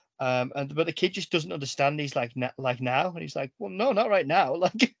 and but the kid just doesn't understand. He's like, like now, and he's like, well, no, not right now,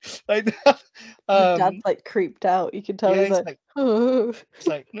 like like that. The dad's, um like, creeped out, you can tell yeah, he's he's like, like, "Oh." It's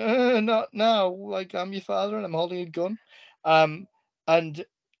like, "No, not now. Like, I'm your father and I'm holding a gun." Um, and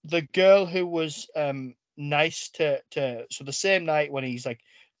the girl who was nice so the same night when he's like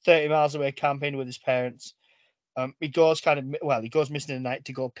 30 miles away camping with his parents, he goes he goes missing in the night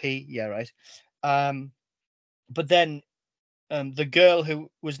to go pee. Yeah, right. Um, but then the girl who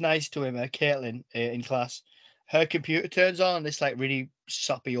was nice to him, Caitlin, in class, her computer turns on and this like really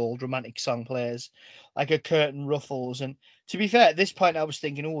soppy old romantic song plays, like a curtain ruffles. And to be fair, at this point, I was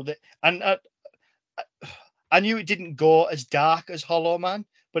thinking, oh, that, and I knew it didn't go as dark as Hollow Man,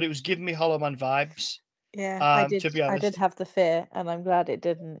 but it was giving me Hollow Man vibes. Yeah, I did To be I did honest, have the fear, and I'm glad it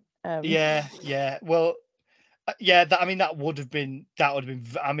didn't, yeah, yeah. Well, yeah. That, I mean, that would have been.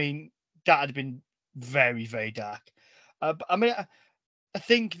 I mean, that had been very, very dark. But I mean, I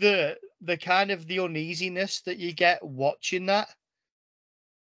think the kind of the uneasiness that you get watching that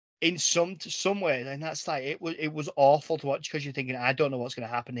in some ways, and that's like, it was awful to watch because you're thinking, I don't know what's going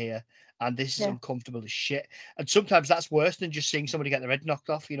to happen here, and this is yeah. uncomfortable as shit. And sometimes that's worse than just seeing somebody get their head knocked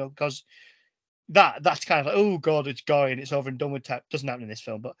off, because that's kind of like, oh god, it's going, it's over and done with. Type doesn't happen in this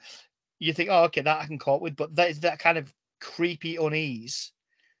film, but you think, oh, okay, that I can cope with. But that is that kind of creepy unease,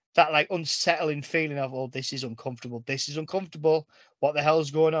 that like unsettling feeling of, oh, this is uncomfortable. This is uncomfortable. What the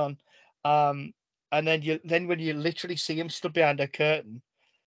hell's going on? Um, and then when you literally see him stood behind a curtain,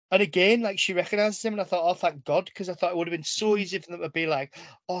 and again, like, she recognizes him, and I thought, oh, thank God, because I thought it would have been so Mhm. easy for them to be like,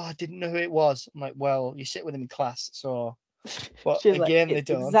 oh, I didn't know who it was. I'm like, well, you sit with him in class, so. But She's like, again, they "It's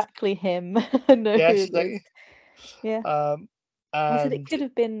don't. exactly him. I know who Yeah, it she's is." like, Yeah. um, I said it and could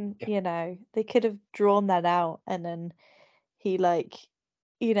have been, yeah, they could have drawn that out, and then he, like,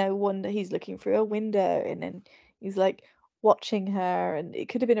 one day he's looking through a window, and then he's, like, watching her, and it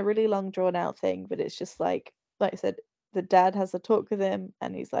could have been a really long drawn out thing, but it's just like I said, the dad has a talk with him,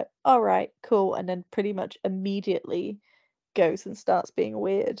 and he's like, "Alright, cool," and then pretty much immediately goes and starts being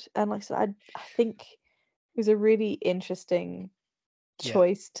weird, and like I said, I think it was a really interesting yeah,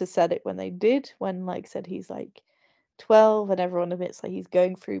 choice to set it when they did, when, like I said, he's, like, 12 and everyone admits, like, he's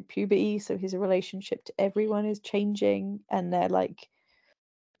going through puberty, so his relationship to everyone is changing, and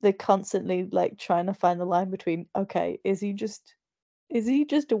they're constantly, like, trying to find the line between, "Okay, is he just a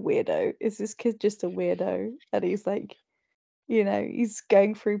weirdo? Is this kid just a weirdo?" And he's like, he's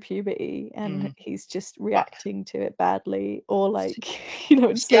going through puberty and mm. he's just I, reacting to it badly, or, see, like,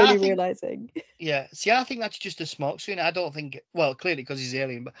 and see, I slowly think, realizing. yeah, see, I think that's just a smoke screen. I don't think, well, clearly because he's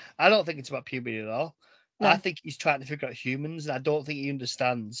alien, but I don't think it's about puberty at all. I No. think he's trying to figure out humans, and I don't think he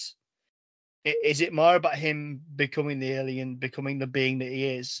understands. Is it more about him becoming the alien, becoming the being that he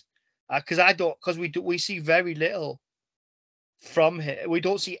is? Because I don't, because we see very little from him. We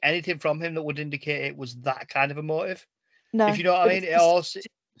don't see anything from him that would indicate it was that kind of a motive. If No, you know what I but it's mean? It just all.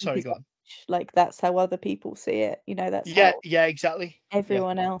 Sorry, his go on. age, like, that's how other people see it, that's Yeah, how yeah, exactly. Yeah,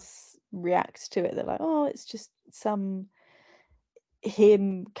 everyone else reacts to it. They're like, "Oh, it's just some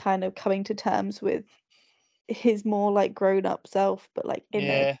him kind of coming to terms with his more, like, grown up self, but, like, in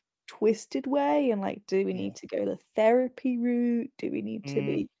a yeah. twisted way," and, like, do we Yeah. need to go the therapy route? Do we need to Mm,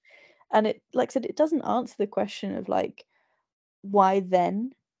 be, and it, like I said, it doesn't answer the question of, like, why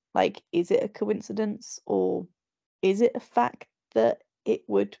then? Like, is it a coincidence, or is it a fact that it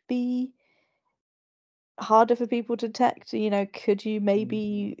would be harder for people to detect? Could you mm,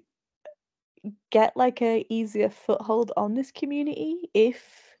 maybe get, like, a easier foothold on this community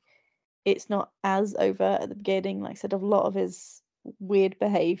if it's not as overt at the beginning? Like I said, a lot of his weird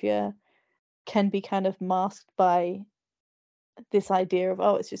behavior can be kind of masked by this idea of,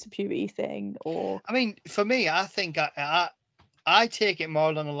 oh, it's just a puberty thing, or I mean, for me, I think I take it more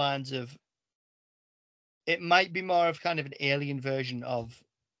along the lines of it might be more of kind of an alien version of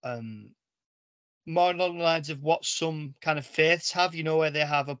um more along the lines of what some kind of faiths have, where they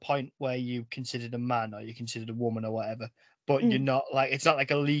have a point where you considered a man or you considered a woman or whatever, but you're mm, not like it's not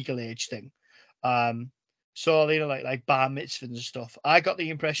like a legal age thing. Um, so like bar mitzvahs and stuff. I got the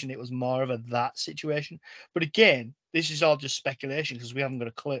impression it was more of a that situation. But again, this is all just speculation because we haven't got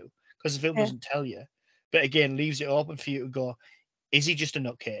a clue because the film yeah, doesn't tell you. But again, leaves it open for you to go, is he just a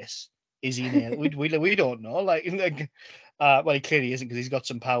nutcase? Is he an alien? We don't know. Well, he clearly isn't because he's got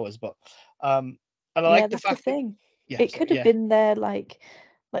some powers. But and I yeah, like the that's the fact that thing. yeah, It sorry, could have yeah, been there, like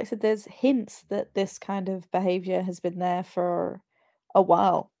I said, there's hints that this kind of behavior has been there for a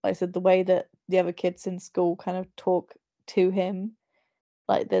while. Like I said, the way that the other kids in school kind of talk to him,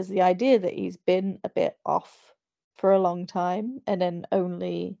 like there's the idea that he's been a bit off for a long time, and then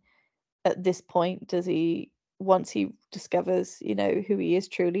only at this point does he, once he discovers, who he is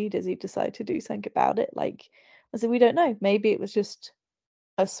truly, does he decide to do something about it? Like I said, we don't know. Maybe it was just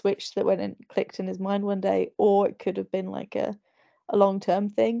a switch that went and clicked in his mind one day, or it could have been like a long-term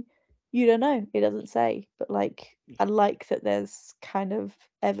thing. You don't know. It doesn't say. But like I like that there's kind of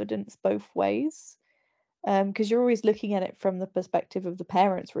evidence both ways. Because you're always looking at it from the perspective of the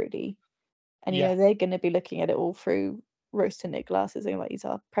parents, really. And yeah. they're gonna be looking at it all through rose-tinted glasses and like, he's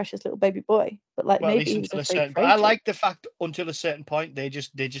our precious little baby boy. But like Well, at maybe least he was until a afraid certain for point. I ages. like the fact until a certain point they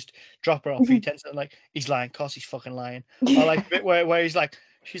just drop her off pretense and like he's lying, cause he's fucking lying. I like the bit where he's like,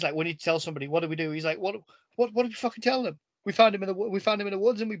 she's like, we need to tell somebody. What do we do? He's like, what do we fucking tell them? We found him in the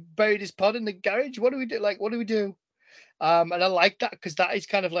woods and we buried his pod in the garage. What do we do? Like, what do we do? And I like that because that is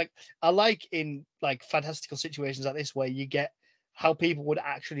kind of like I like in like fantastical situations like this where you get how people would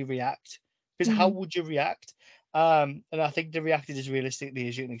actually react. Because how Mhm. would you react? And I think they reacted as realistically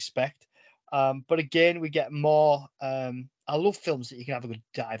as you can expect. But again, we get more. I love films that you can have a good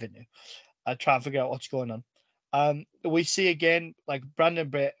dive into. I try and figure out what's going on. We see again, like Brandon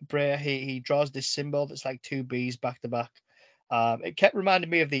Bray, he draws this symbol that's like two B's back to back. It kept reminding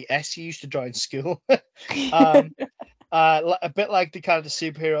me of the S he used to draw in school. um, a bit like the kind of the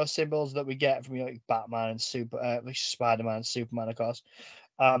superhero symbols that we get from like Batman and like Spider-Man, Superman, of course.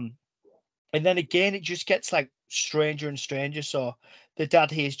 Um, and then again, it just gets like stranger and stranger. So the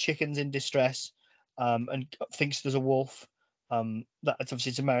dad hears chickens in distress, and thinks there's a wolf. That's obviously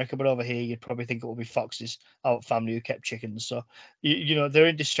it's America, but over here you'd probably think it would be foxes, our family who kept chickens. So they're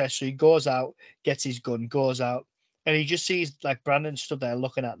in distress. So he goes out, gets his gun, goes out, and he just sees like Brandon stood there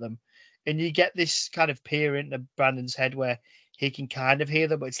looking at them, and you get this kind of peer into Brandon's head where he can kind of hear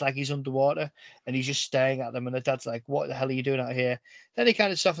them, but it's like he's underwater and he's just staring at them. And the dad's like, "What the hell are you doing out here?" Then he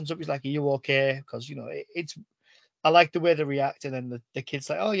kind of softens up. He's like, "Are you okay?" Because it's I like the way they react, and then the kid's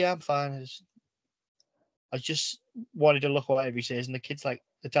like, "Oh yeah, I'm fine. I just wanted to look at whatever he says." And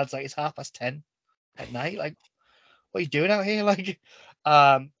the dad's like, "It's 10:30 at night. Like, what are you doing out here?" Like,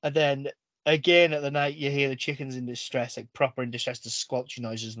 and then again at the night, you hear the chickens in distress, like proper in distress, the squelching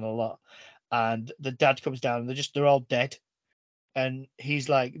noises and a lot. And the dad comes down, and they're all dead. And he's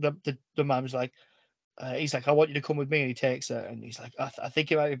like, the mom's like, he's like, "I want you to come with me," and he takes her, and he's like, I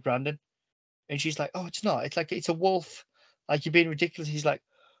think it might be Brandon." And she's like, "Oh, it's not. It's like it's a wolf. Like you're being ridiculous." He's like,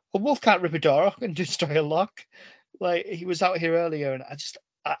 "A wolf can't rip a door off and destroy a lock. Like he was out here earlier." And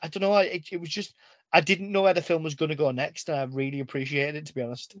I don't know. It was just I didn't know where the film was going to go next, and I really appreciated it, to be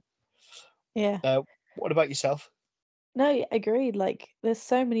honest. Yeah. Uh, what about yourself? No, agreed. Like there's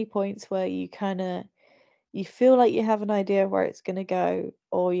so many points where you feel like you have an idea of where it's gonna go,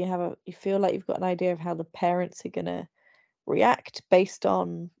 or you feel like you've got an idea of how the parents are gonna react based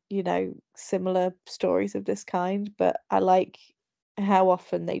on, similar stories of this kind. But I like how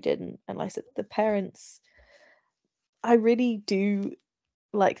often they didn't. And like I said, the parents, I really do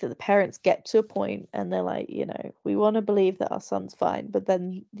like that the parents get to a point and they're like, we want to believe that our son's fine, but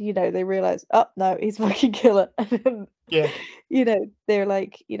then, they realize, oh no, he's fucking killer. And then, Yeah, they're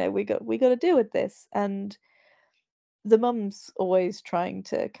like, we got to deal with this. And the mum's always trying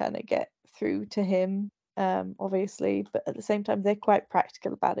to kind of get through to him, obviously, but at the same time, they're quite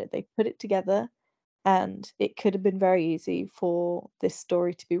practical about it. They put it together, and it could have been very easy for this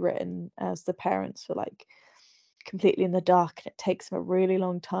story to be written as the parents were like completely in the dark, and it takes them a really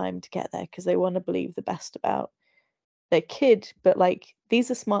long time to get there because they want to believe the best about their kid. But like, these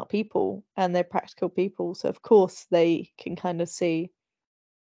are smart people and they're practical people, so of course they can kind of see,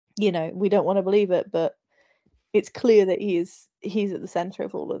 we don't want to believe it, but it's clear that he's at the center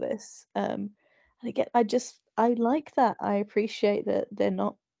of all of this. And again, I like that. I appreciate that they're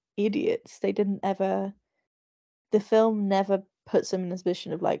not idiots. They didn't ever the film never puts them in this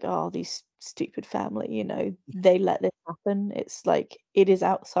position of like, "Oh, these stupid family," they let this happen. It's like, it is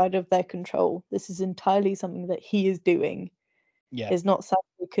outside of their control. This is entirely something that he is doing. Yeah. It's not something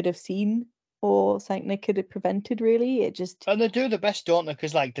they could have seen or something they could have prevented, really. It just And they do the best, don't they?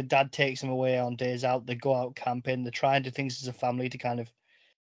 Because like the dad takes them away on days out. They go out camping. They try and do things as a family to kind of.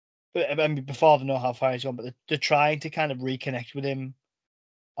 I mean, before they know how far he's gone, but they're trying to kind of reconnect with him.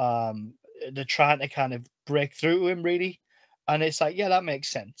 They're trying to kind of break through to him, really, and it's like, yeah, that makes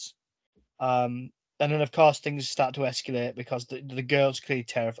sense. And then of course things start to escalate because the girl's clearly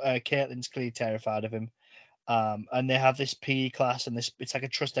terrified. Caitlin's clearly terrified of him. And they have this PE class, and this it's like a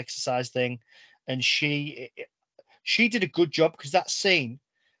trust exercise thing, and she did a good job because that scene.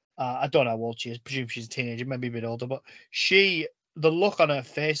 I don't know how old she is. Presume she's a teenager, maybe a bit older, but the look on her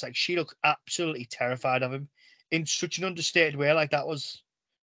face, like she looked absolutely terrified of him in such an understated way. Like that was,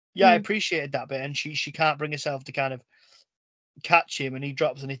 yeah, I mm, appreciated that bit, and she can't bring herself to kind of catch him, and he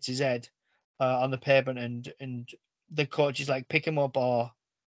drops and hits his head on the pavement, and the coach is like, pick him up, or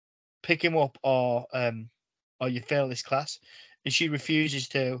you fail this class, and she refuses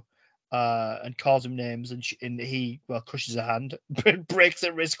to, and calls him names, and he well crushes her hand, breaks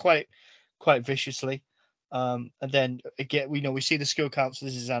her wrist quite viciously, and then again we see the school counselor,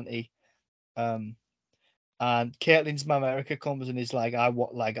 this is auntie, um, and Caitlin's mum Erica comes and is like, I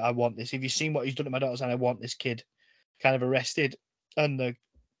want this. Have you seen what he's done to my daughters? And I want this kid kind of arrested, and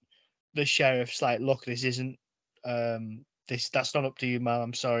the sheriff's like, look, this isn't, that's not up to you, man.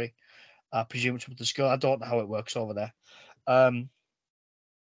 I'm sorry. I presume it's with the school. I don't know how it works over there. Um,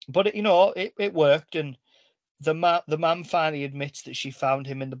 but it worked, and the man finally admits that she found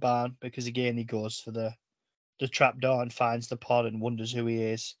him in the barn because again he goes for the trap door and finds the pod and wonders who he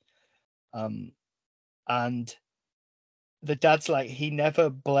is. Um, and the dad's like, he never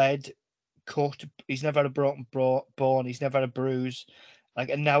bled, cut. He's never had a broken bone. He's never had a bruise. Like,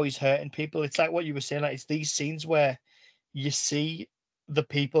 and now he's hurting people. It's like what you were saying. Like, it's these scenes where you see the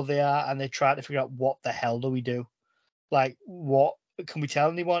people they are, and they try to figure out what the hell do we do? Like, what can we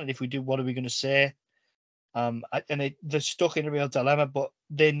tell anyone? And if we do, what are we going to say? They're stuck in a real dilemma, but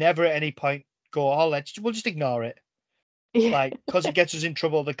they never at any point go, "Oh, we'll just ignore it." yeah, Like, because it gets us in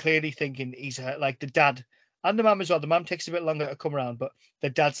trouble. They're clearly thinking he's hurt. Like the dad and the mum as well. The mum takes a bit longer to come around, but the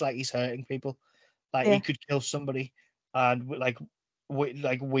dad's like, he's hurting people. Like he yeah. could kill somebody, and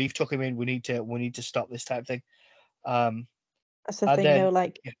we've took him in. We need to stop this type thing. Um, That's the and thing, then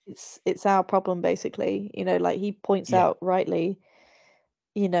like, yeah, it's our problem, basically, like, he points yeah, out rightly,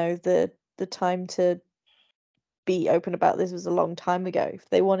 the time to be open about this was a long time ago. If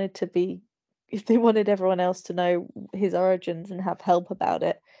they wanted everyone else to know his origins and have help about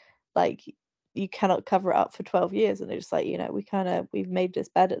it, like, you cannot cover it up for 12 years, and they're just like, we've made this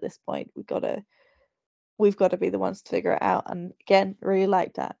bed at this point. We've gotta be the ones to figure it out, and again, really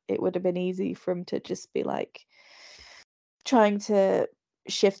like that. It would have been easy for him to just be, like, trying to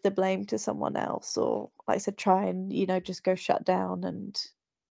shift the blame to someone else or, like I said, try and, just go shut down and,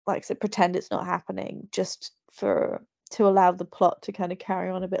 like I said, pretend it's not happening just for to allow the plot to kinda carry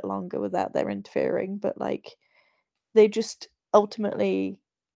on a bit longer without their interfering, but, like, they just ultimately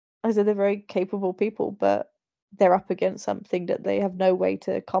like I said, they're very capable people, but they're up against something that they have no way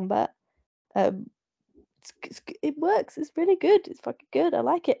to combat. Um, it works, it's really good, it's fucking good, I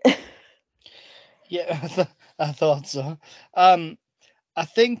like it. yeah. I thought so. Um, I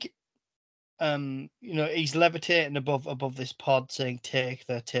think he's levitating above this pod, saying, take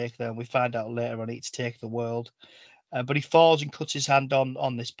the," and we find out later on it's take the world. But he falls and cuts his hand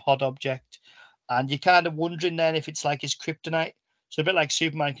on this pod object, and you're kind of wondering then if it's like his kryptonite. So a bit like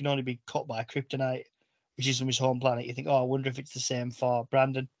Superman can only be cut by kryptonite, which is from his home planet. You think, oh, I wonder if it's the same for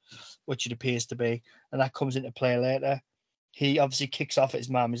Brandon, which it appears to be, and that comes into play later. He obviously kicks off at his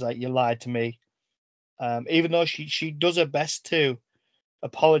mum. He's like, "You lied to me," even though she does her best to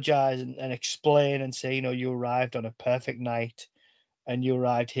apologize and explain and say, you arrived on a perfect night, and you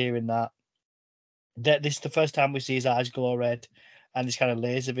arrived here in that. That this is the first time we see his eyes glow red and this kind of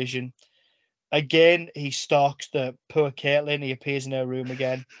laser vision. Again, he stalks the poor Caitlin. He appears in her room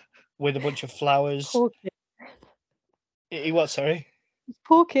again with a bunch of flowers. Poor kid. He what? Sorry.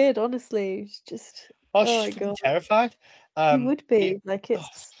 Poor kid, honestly, it's just Oh, oh she's my fucking god. terrified. He would be, It. like,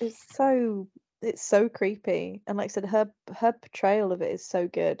 Oh, it's so creepy, and like I said, her portrayal of it is so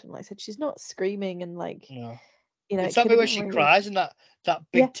good, and like I said, she's not screaming and, like, no. it It's that could bit have where been she really cries and that yeah.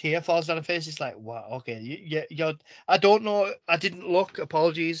 big tear falls down her face. It's like, wow, okay, you're. I don't know. I didn't look.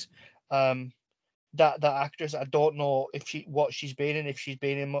 Apologies. Um, that actress. I don't know if what she's been in, if she's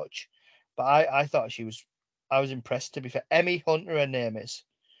been in much, but I thought she was. I was impressed, to be fair. Emmy Hunter, her name is,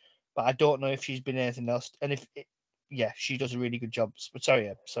 but I don't know if she's been in anything else. And yeah, she does a really good job. But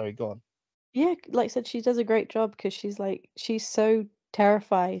sorry, sorry, go on. Yeah, like I said, she does a great job because she's so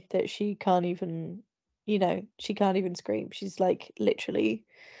terrified that she can't even, she can't even scream. She's like literally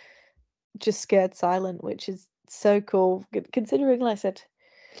just scared silent, which is so cool. Considering, like I said,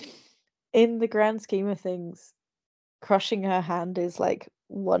 in the grand scheme of things, crushing her hand is like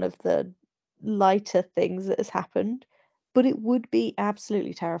one of the lighter things that has happened, but it would be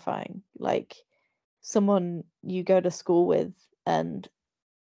absolutely terrifying. Like someone you go to school with and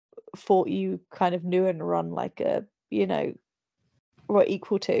thought you kind of knew and run like a, were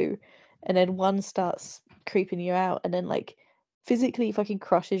equal to, and then one starts creeping you out and then like physically fucking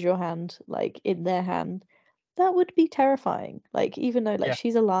crushes your hand like in their hand, that would be terrifying. Like even though like Yeah.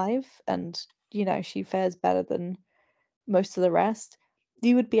 she's alive and she fares better than most of the rest,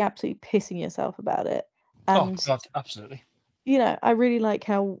 you would be absolutely pissing yourself about it. Oh And God, absolutely. I really like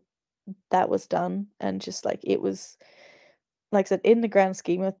how that was done, and just like it was, like I said, in the grand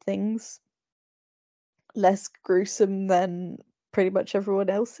scheme of things, less gruesome than pretty much everyone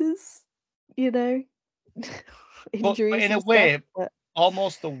else's, you know, But injuries in a and stuff. way, But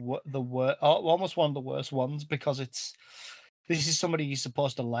almost almost one of the worst ones because this is somebody you're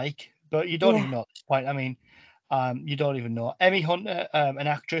supposed to like, but you don't yeah, even know at this point. I mean, you don't even know. Emmy Hunter, an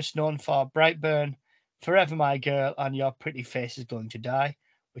actress known for Brightburn, Forever My Girl, and Your Pretty Face is Going to Die,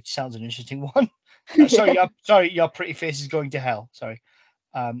 which sounds an interesting one. yeah, Sorry, Your Pretty Face is Going to Hell. Sorry.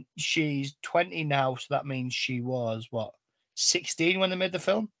 She's 20 now, so that means she was what, 16 when they made the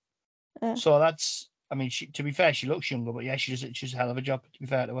film. uh, So that's, I mean, to be fair, she looks younger, but yeah, she's a hell of a job. To be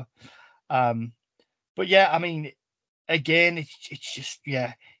fair to her. Um, but yeah, I mean, again, it's just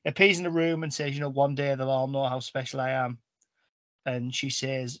yeah, appears in the room and says, one day they'll all know how special I am. And she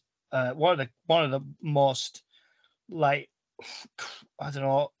says, one of the most like I don't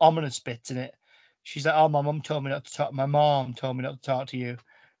know ominous bits in it. She's like, "Oh, my mum told me not to talk. My mom told me not to talk to you,"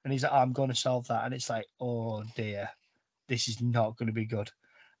 and he's like, "I'm going to solve that." And it's like, "Oh dear, this is not going to be good."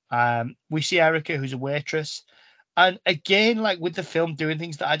 We see Erica, who's a waitress, and again, like with the film, doing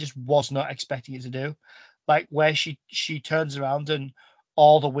things that I just was not expecting it to do, like where she turns around and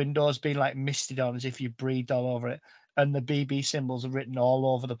all the windows being like misted on as if you breathed all over it, and the BB symbols are written all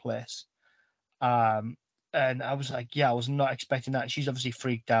over the place. Um, and I was like, yeah, I was not expecting that. She's obviously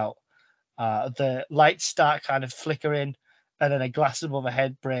freaked out. The lights start kind of flickering, and then a glass above her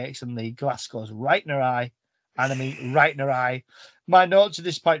head breaks, and the glass goes right in her eye. And I mean, right in her eye. My notes at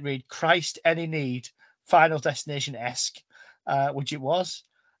this point read, Christ, any need, Final Destination esque, which it was.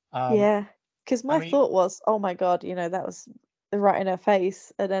 Um, yeah. Because I my mean, thought was, oh my god, that was right in her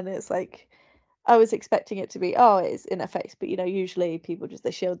face, and then it's like I was expecting it to be, oh, it's in her face, but usually people just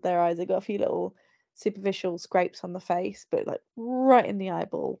they shield their eyes. They got a few little superficial scrapes on the face, but like right in the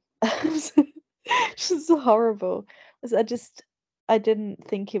eyeball. Just horrible. I didn't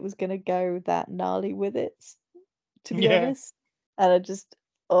think it was gonna go that gnarly with it, to be yeah, honest. And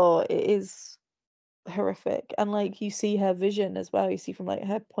oh, it is horrific. And like you see her vision as well. You see from like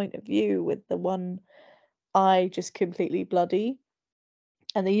her point of view with the one eye just completely bloody.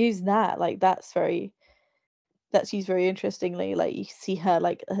 And they use that, like that's used very interestingly. Like you see her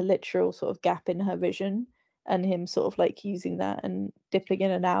like a literal sort of gap in her vision, and him sort of like using that and dipping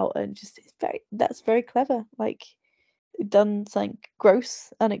in and out, and just that's very clever. Like done something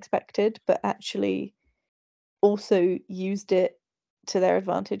gross, unexpected, but actually also used it to their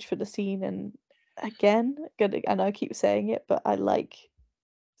advantage for the scene. And again, good. I know I keep saying it, but I like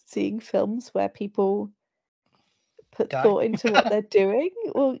seeing films where people put die. thought into what they're doing.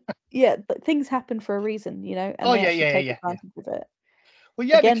 Well, yeah, but things happen for a reason, and Oh they yeah, actually yeah, yeah, take yeah, yeah. advantage of it. Well,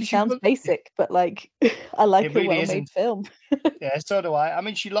 yeah, Again, because sounds basic, but like I it like a really well-made isn't. film. Yeah, so do I. I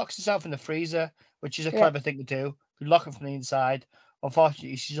mean, she locks herself in the freezer, which is a Yeah. clever thing to do. You lock her from the inside.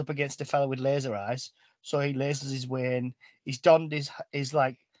 Unfortunately, she's up against a fella with laser eyes, so he lasers his way in. He's donned his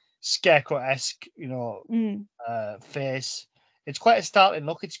like scarecrow-esque, Mm, face. It's quite a startling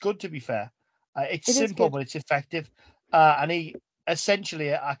look. It's good, to be fair. It's it is simple, good. but it's effective. And he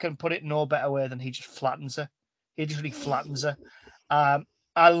essentially, I can put it no better way than he just flattens her. He just really flattens her. Um,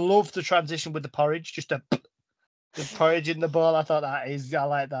 I love the transition with the porridge, just the porridge in the bowl. I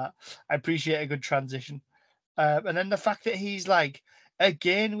like that. I appreciate a good transition. And then the fact that he's like,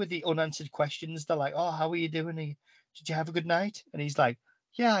 again, with the unanswered questions, they're like, oh, how are you doing? Did you have a good night? And he's like,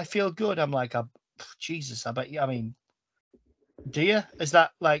 yeah, I feel good. I'm like, Jesus, I bet you, I mean, do you? Is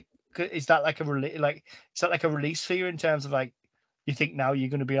that like a release for you in terms of like, you think now you're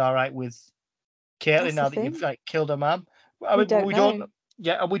going to be all right with Caitlin That's the now that you've thing. like killed her mum? I We mean, don't we don't, know.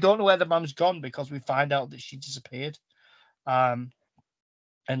 yeah, and we don't know where the mum's gone because we find out that she disappeared. Um,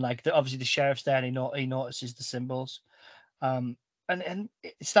 and like obviously the sheriff's there, and he notices the symbols. Um, and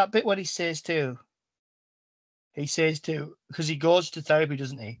it's that bit when he says to because he goes to therapy,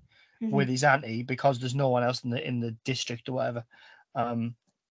 doesn't he, Mhm. with his auntie because there's no one else in the district or whatever, um,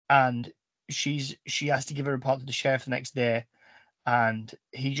 and she has to give a report to the sheriff the next day, and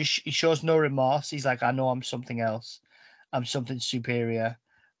he shows no remorse. He's like, I know I'm something else, I'm something superior,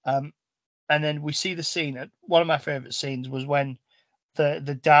 um, and then we see the scene. One of my favorite scenes was when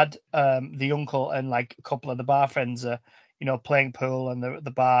the dad, the uncle, and like a couple of the bar friends are, playing pool and they're at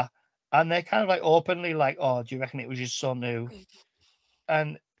the bar, and they're kind of like openly like, "Oh, do you reckon it was your son who?"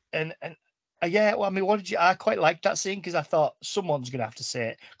 And and yeah, well, I mean, what did you? I quite liked that scene because I thought someone's gonna have to say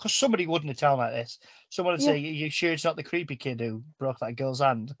it because somebody wouldn't have told like this. Someone would say, Yeah, "You sure it's not the creepy kid who broke that girl's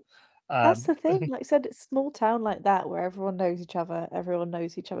hand?" that's Um, the thing. Like I said, it's a small town like that where everyone knows each other, everyone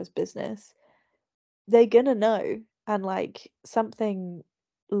knows each other's business. They're gonna know, and like something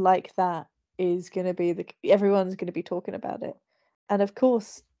like that is gonna be everyone's gonna be talking about it. And of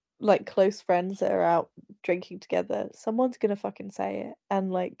course, like close friends that are out drinking together, someone's gonna fucking say it.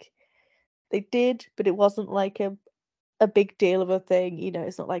 And like they did, but it wasn't like a big deal of a thing,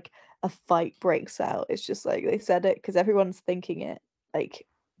 it's not like a fight breaks out. It's just like they said it because everyone's thinking it. Like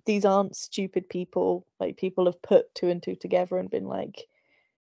these aren't stupid people. Like people have put two and two together and been like,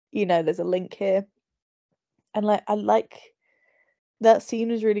 there's a link here. And like I like that scene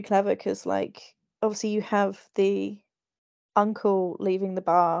was really clever because like obviously you have the uncle leaving the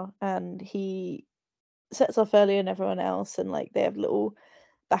bar and he sets off earlier than everyone else and like they have little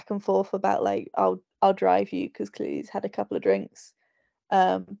back and forth about like I'll drive you because clearly he's had a couple of drinks.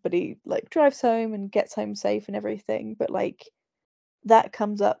 But he like drives home and gets home safe and everything. But like that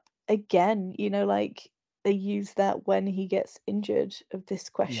comes up again, like they use that when he gets injured of this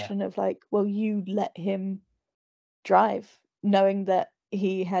yeah, question of like, well, you let him drive knowing that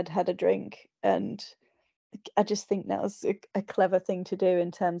he had had a drink. And I just think that was a clever thing to do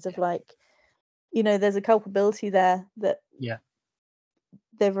in terms of yeah, like, there's a culpability there that yeah,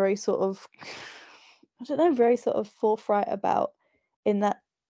 they're very sort of I don't know, very sort of forthright about in that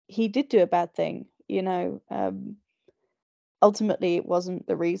he did do a bad thing, ultimately it wasn't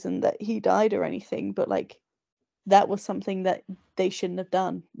the reason that he died or anything, but like that was something that they shouldn't have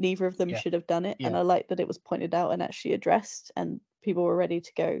done. Neither of them yeah, should have done it. And yeah, I like that it was pointed out and actually addressed and people were ready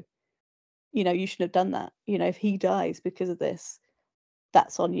to go, you shouldn't have done that. If he dies because of this,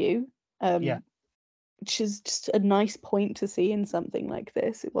 that's on you. yeah. Um, which is just a nice point to see in something like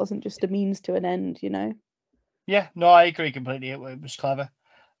this. It wasn't just a means to an end. Yeah, no, I agree completely. It was clever.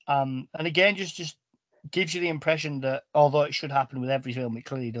 And again, just gives you the impression that although it should happen with every film, it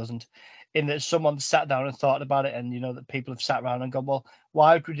clearly doesn't. In that someone sat down and thought about it, and that people have sat around and gone, "Well,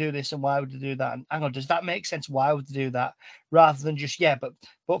 why would we do this and why would we do that?" And hang on, does that make sense? Why would they do that? Rather than just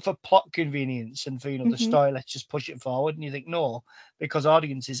but for plot convenience and for the Mhm. story, let's just push it forward. And you think no, because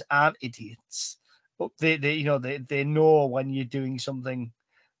audiences aren't idiots, but they know when you're doing something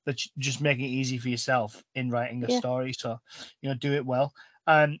that's just making it easy for yourself in writing a Yeah. story. So do it well.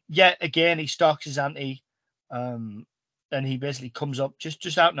 Yet again, he stalks his auntie, um, and he basically comes up,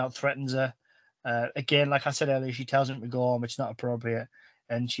 just out and out threatens her. Again, like I said earlier, she tells him to go home. It's not appropriate,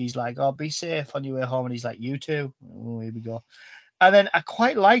 and she's like, "Oh, be safe on your way home." And he's like, "You too." Oh, here we go. And then I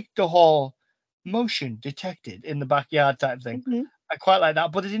quite like the whole motion detected in the backyard type thing. Mhm. I quite like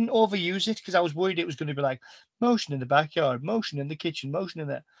that, but they didn't overuse it because I was worried it was going to be like motion in the backyard, motion in the kitchen, motion in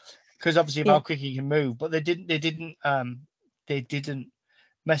there, because obviously of how Yeah. quick he can move. But they didn't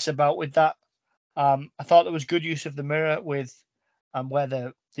mess about with that. I thought there was good use of the mirror with where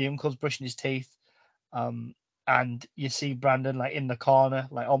the uncle's brushing his teeth, um, and you see Brandon like in the corner,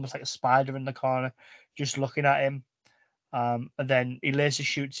 like almost like a spider in the corner, just looking at him. And then he laser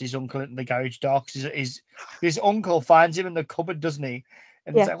shoots his uncle in the garage door 'cause his uncle finds him in the cupboard, doesn't he?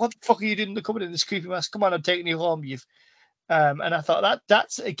 And he's Yeah. like, "What the fuck are you doing in the cupboard in this creepy mask? Come on, I'm taking you home." And I thought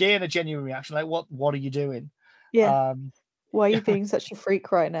that's again a genuine reaction. Like, what are you doing? Yeah. Um, Why are you being such a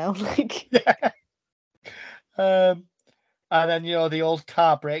freak right now? Like yeah. Um, and then the old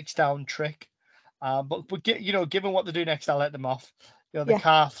car breaks down trick. But given what to do next, I'll let them off. The yeah.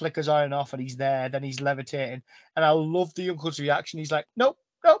 car flickers on and off, and he's there. Then he's levitating, and I love the uncle's reaction. He's like, "Nope,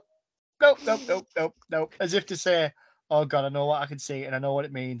 nope, nope, nope, nope, nope, nope," as if to say, "Oh God, I know what I can see, and I know what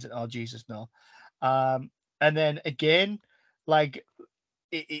it means." And, oh Jesus, no. And then again, like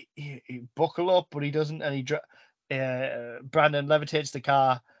he buckle up, but he doesn't, and Brandon levitates the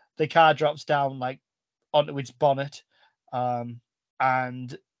car. The car drops down like onto its bonnet, um,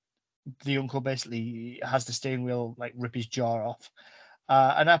 and the uncle basically has the steering wheel like rip his jaw off.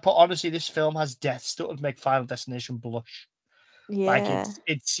 And I put honestly, this film has deaths that would make Final Destination blush. Like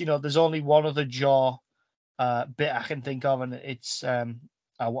Yeah. there's only one other Jaw bit I can think of, and it's I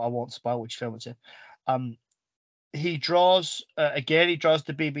won't spoil which film it's in. Um, he draws again. He draws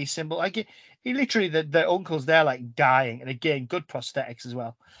the BB symbol. Like he literally the uncle's there like dying, and again good prosthetics as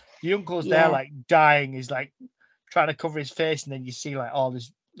well. The uncle's there Yeah. like dying. He's like trying to cover his face, and then you see like all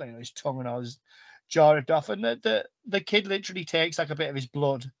his his tongue and all his jaw ripped off, and the kid literally takes like a bit of his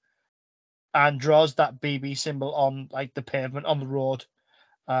blood and draws that BB symbol on like the pavement on the road,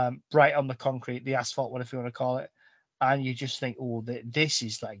 right on the concrete, the asphalt, whatever you want to call it, and you just think, oh, this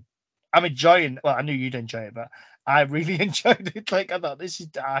is like, I'm enjoying. Well, I knew you'd enjoy it, but I really enjoyed it. Like I thought, this is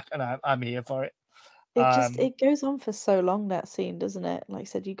dark, and I'm here for it. It goes on for so long, that scene, doesn't it? Like I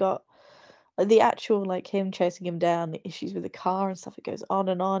said, you got the actual, like, him chasing him down, the issues with the car and stuff, it goes on,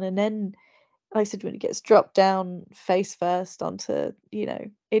 and then, like I said, when he gets dropped down face first onto,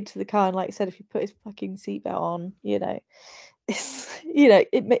 into the car, and like I said, if he put his fucking seatbelt on, it's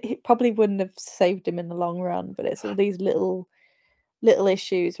it probably wouldn't have saved him in the long run, but it's all these little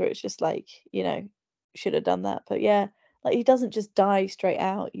issues where it's just like, should have done that. But yeah, like he doesn't just die straight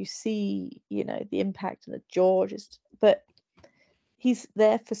out. You see, the impact and the jaw just but he's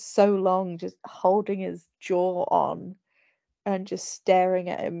there for so long just holding his jaw on and just staring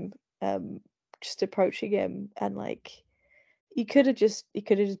at him, just approaching him and like he could have just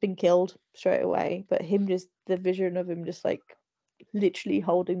been killed straight away, but him just the vision of him just like literally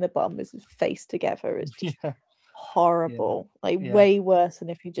holding the bum with his face together is just yeah, yeah, horrible. Like yeah. way worse than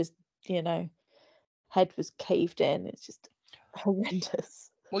if he just, you know, head was caved in. It's just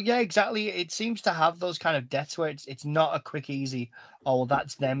horrendous. Well, yeah, exactly. It seems to have those kind of deaths where it's not a quick, easy. Oh, well,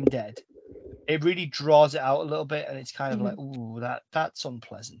 that's them dead. It really draws it out a little bit, and it's kind of like, Mhm. ooh, that's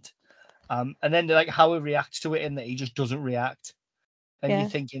unpleasant. And then like how he reacts to it, in that he just doesn't react, and you're Yeah.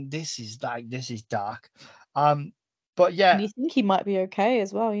 thinking this is dark. Um, but And yeah, you think he might be okay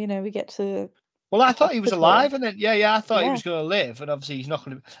as well, we get to well, the I thought he was hospital. alive, and then yeah, I thought he Yeah. was going to live, and obviously he's not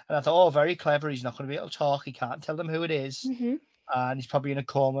going to. And I thought, oh, very clever. He's not going to be able to talk. He can't tell them who it is, Mhm. and he's probably in a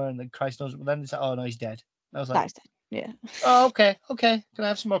coma, and then Christ knows. But then it's like, oh no, he's dead. I was like, That's it. Yeah. oh, okay, okay. Can I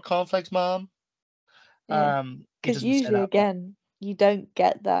have some more cornflakes, mom? Yeah. He Because doesn't say usually, that, but again, you don't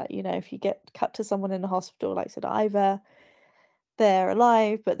get that, if you get cut to someone in the hospital, like I said, either they're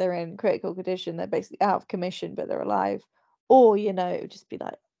alive, but they're in critical condition, they're basically out of commission, but they're alive, or, it would just be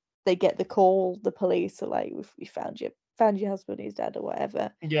like they get the call, the police are like, we found your husband, he's dead or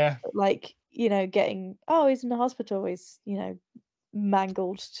whatever. yeah, But like, getting, oh, he's in the hospital, he's,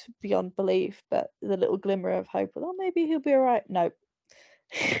 mangled beyond belief, but the little glimmer of hope, oh, maybe he'll be all right. Nope.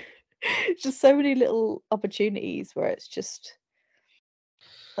 Just so many little opportunities where it's just,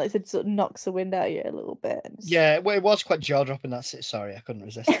 like I said, sort of knocks the wind out of you a little bit. And yeah. Well, it was quite jaw dropping. That's it. Sorry, I couldn't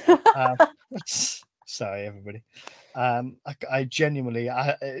resist. Um, sorry, everybody. I genuinely,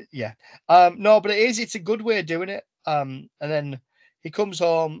 yeah. No, but it is. It's a good way of doing it. And then he comes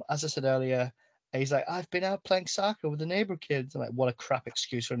home, as I said earlier. And he's like, I've been out playing soccer with the neighbor kids. I'm like, what a crap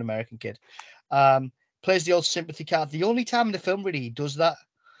excuse for an American kid. Um, Plays the old sympathy card. The only time in the film really he does that,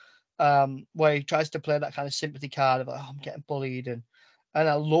 where he tries to play that kind of sympathy card of like, oh, I'm getting bullied, and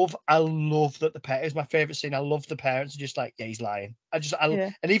I love that is my favorite scene. I love the parents are just like, yeah, he's lying. yeah,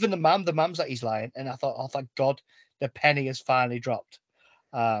 And even the mom's like, he's lying, and I thought, oh, thank God, the penny has finally dropped,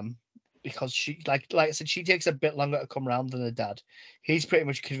 um, because she like I said, she takes a bit longer to come around than the dad. He's pretty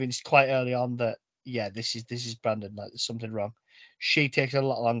much convinced quite early on that yeah, this is Brandon, like there's something wrong. She takes a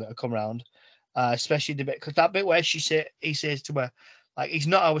lot longer to come around, especially the bit because that bit where he says to her, like, he's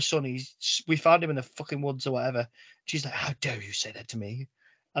not our son. We found him in the fucking woods or whatever. She's like, how dare you say that to me?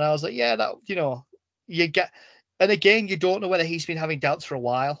 And I was like, yeah, that you get. And again, you don't know whether he's been having doubts for a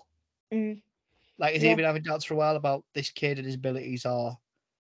while. mm, Like, has he yeah. been having doubts for a while about this kid and his abilities, or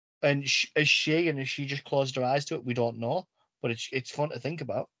has she just closed her eyes to it? We don't know, but it's fun to think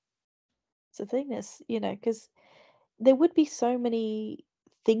about. It's the thing is, because there would be so many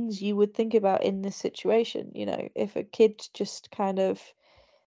things you would think about in this situation. If a kid just kind of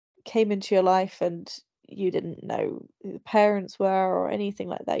came into your life and you didn't know who the parents were or anything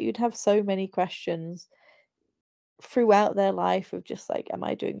like that, you'd have so many questions throughout their life of just like, am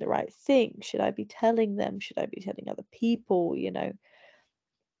I doing the right thing? Should I be telling them? Should I be telling other people?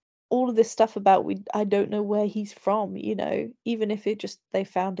 All of this stuff about I don't know where he's from, even if it just they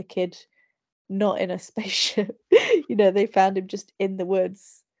found a kid not in a spaceship, they found him just in the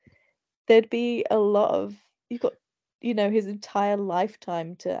woods. There'd be a lot of you've got, his entire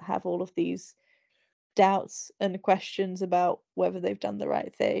lifetime to have all of these doubts and questions about whether they've done the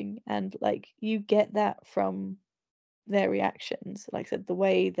right thing. And like you get that from their reactions. Like I said, the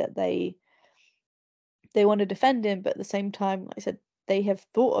way that they they want to defend him, but at the same time, like I said, they have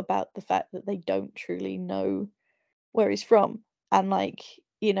thought about the fact that they don't truly know where he's from, and like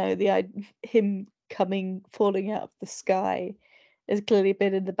him coming falling out of the sky has clearly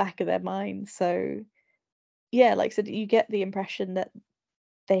been in the back of their mind. So yeah, like I said, you get the impression that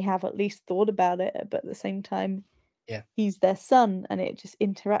they have at least thought about it, but at the same time, Yeah. he's their son, and it just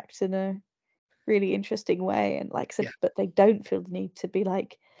interacts in a really interesting way. And like I said, Yeah. but they don't feel the need to be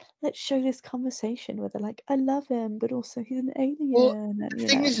like, let's show this conversation where they're like, I love him, but also he's an Well, alien, and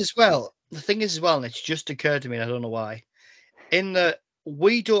the thing is as well, and it's just occurred to me, and I don't know why, in that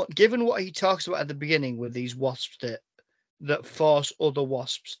we don't, given what he talks about at the beginning with these wasps that force other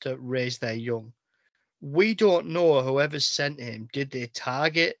wasps to raise their young, we don't know whoever sent him. Did they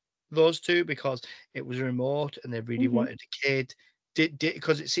target those two because it was remote and they really hmm wanted a kid? Did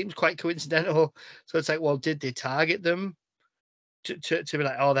because it seems quite coincidental. So it's like, well, did they target them to be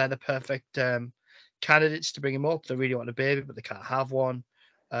like, oh, they're the perfect candidates to bring him up. They really want a baby, but they can't have one.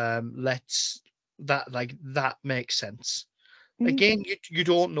 Let's that makes sense. hmm Again, you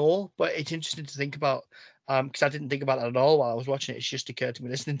don't know, but it's interesting to think about. Because I didn't think about that at all while I was watching it. It's just occurred to me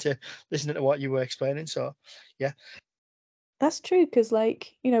listening to what you were explaining. So, yeah, That's true because,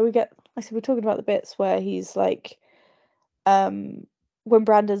 like, we get, like I said, we're talking about the bits where he's like, um, when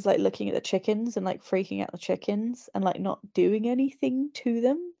Brandon's like looking at the chickens and like freaking out the chickens and like not doing anything to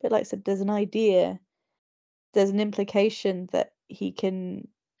them. But like I said, there's an implication that he can,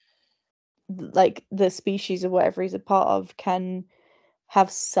 like, the species or whatever he's a part of can have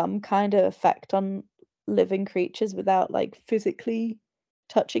some kind of effect on living creatures without like physically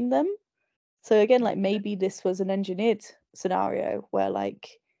touching them. So again, like maybe this was an engineered scenario where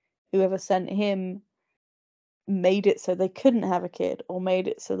like whoever sent him made it so they couldn't have a kid or made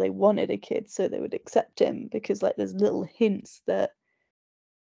it so they wanted a kid so they would accept him, because like there's little hints that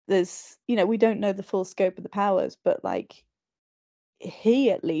we don't know the full scope of the powers, but like he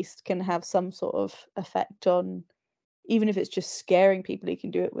at least can have some sort of effect on, even if it's just scaring people, he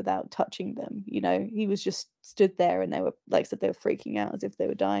can do it without touching them. He was just stood there and they were, like I said, they were freaking out as if they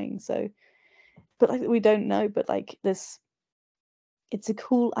were dying. So, but like we don't know, but like this, it's a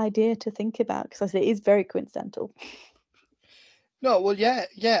cool idea to think about because I say it is very coincidental. no, well, yeah,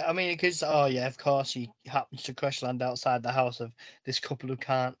 yeah. I mean, because oh yeah, of course, he happens to crash land outside the house of this couple who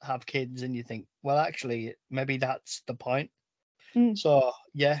can't have kids, and you think, well, actually, maybe that's the point. Mm, So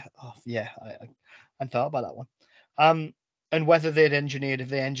yeah, oh, yeah, I thought about that one. Um, and whether if they engineered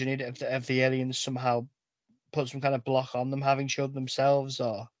it, if the aliens somehow put some kind of block on them having children themselves,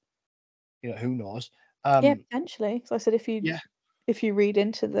 or who knows? yeah, Um, potentially. So I said yeah, if you read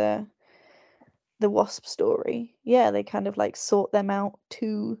into the wasp story, yeah, they kind of like sort them out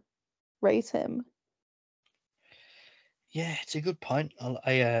to raise him. yeah, it's a good point.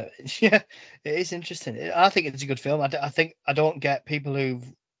 Yeah, it is interesting. I think it's a good film. I think I don't get people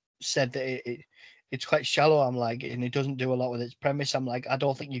who've said that it's quite shallow. I'm like, and it doesn't do a lot with its premise. I'm like, I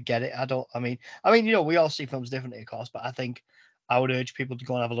don't think you get it. I don't. I mean, we all see films differently, of course, but I think I would urge people to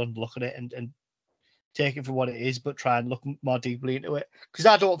go and have a look at it and take it for what it is, but try and look more deeply into it. Because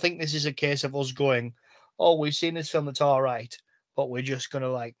I don't think this is a case of us going, "Oh, we've seen this film; it's all right," but we're just gonna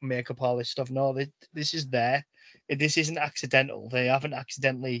like make up all this stuff. No, this is there. This isn't accidental. They haven't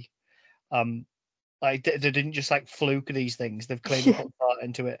accidentally um like they didn't just like fluke these things. They've clearly Yeah, put thought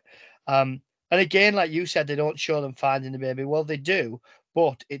into it. Um, and again, like you said, they don't show them finding the baby. Well, they do,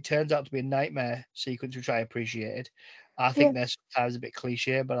 but it turns out to be a nightmare sequence, which I appreciated. I yeah, think they're sometimes a bit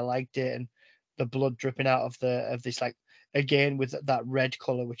cliche, but I liked it, and the blood dripping out of this like again with that red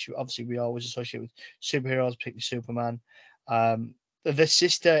color, which obviously we always associate with superheroes, particularly Superman. The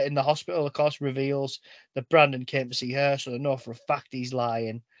sister in the hospital, of course, reveals that Brandon came to see her, so they know for a fact he's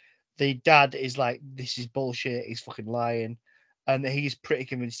lying. The dad is like, this is bullshit. He's fucking lying, and he's pretty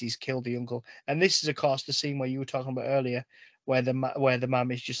convinced he's killed the uncle. And this is, of course, the scene where you were talking about earlier, where the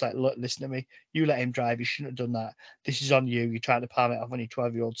mum is just like, look, listen to me. You let him drive. You shouldn't have done that. This is on you. You're trying to palm it off on your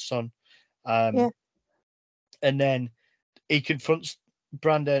 12-year-old son. yeah, Um, and then he confronts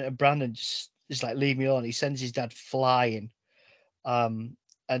Brandon, and Brandon just is like, leave me alone. He sends his dad flying. Um,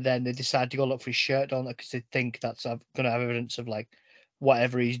 and then they decide to go look for his shirt, don't they? Because they think that's going to have evidence of like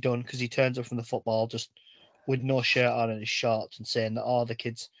whatever he's done. Because he turns up from the football just with no shirt on and his shorts and saying that all the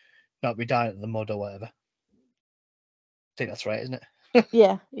kids not be dying in the mud or whatever. I think that's right, isn't it?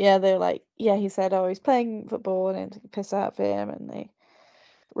 yeah, yeah. They're like, yeah. He said, "Oh, he's playing football," and it took a piss out of him, and they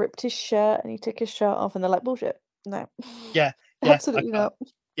ripped his shirt, and he took his shirt off, and they're like, "Bullshit, no, Yeah, yeah, I absolutely call it. not."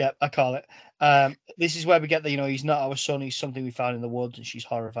 Yeah, I call it. This is where we get the, he's not our son, he's something we found in the woods, and she's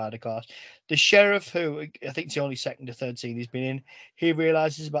horrified, of course. The sheriff, who I think it's the only second or third scene he's been in, he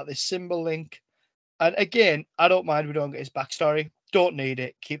realizes about this symbol link. And again, I don't mind we don't get his backstory. Don't need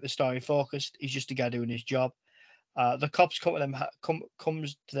it. Keep the story focused. He's just a guy doing his job. The cops come to them,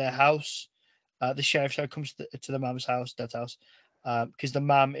 comes to their house. The sheriff sorry, comes to the mum's house, dad's house, because the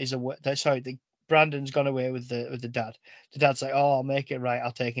mum is away. Sorry, Brandon's gone away with the dad. The dad's like, "Oh, I'll make it right.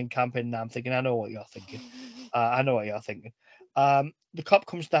 I'll take him camping." And I'm thinking, I know what you're thinking. I know what you're thinking. The cop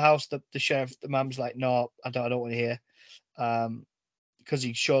comes to the house. The sheriff, the mum's like, "No, I don't want to hear." Because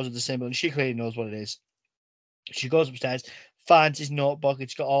he shows her the symbol, and she clearly knows what it is. She goes upstairs, finds his notebook.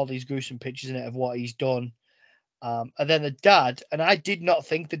 It's got all these gruesome pictures in it of what he's done. And then the dad, and I did not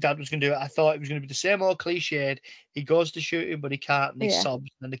think the dad was going to do it. I thought it was going to be the same old cliched. He goes to shoot him, but he can't, and he Yeah. sobs,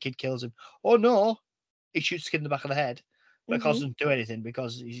 and then the kid kills him. Oh no, he shoots the kid in the back of the head, but of course Mhm. doesn't do anything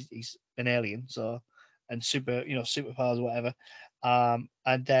because he's an alien, so and superpowers or whatever.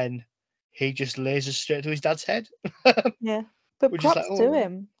 And then he just lasers straight to his dad's head. Yeah. But We're just like, props to oh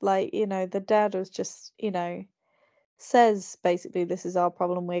him. Like, the dad was just, says basically this is our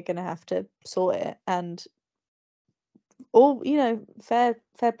problem, we're gonna have to sort it. And all, fair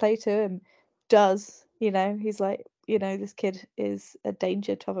play to him, does, he's like, this kid is a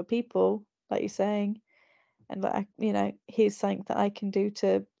danger to other people, like you're saying. And like, here's something that I can do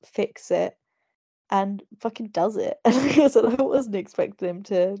to fix it, and fucking does it. And like I said, I wasn't expecting him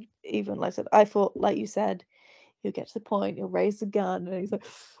to even, like I said, I thought, like you said, he'll get to the point, he'll raise the gun, and he's like,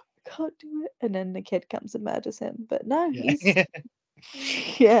 I can't do it. And then the kid comes and murders him. But no, he's, yeah.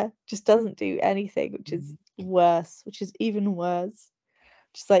 yeah, just doesn't do anything, which is worse, which is even worse.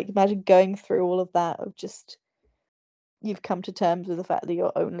 Just like imagine going through all of that of just you've come to terms with the fact that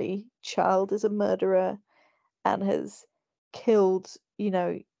your only child is a murderer and has killed,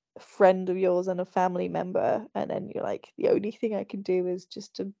 a friend of yours and a family member, and then you're like, the only thing I can do is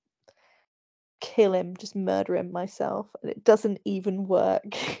just to kill him, just murder him myself, and it doesn't even work.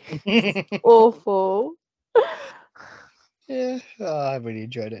 It's awful. Yeah, I really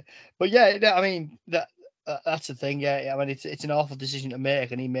enjoyed it. But yeah, I mean that's the thing. Yeah, I mean it's an awful decision to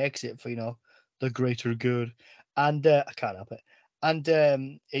make, and he makes it for the greater good, and I can't help it. And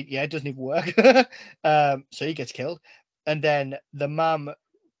it doesn't even work. So he gets killed, and then the mum,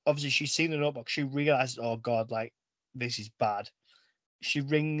 obviously she's seen the notebook. She realizes, oh God, like this is bad. She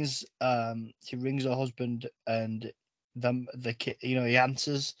rings her husband, and the kid, he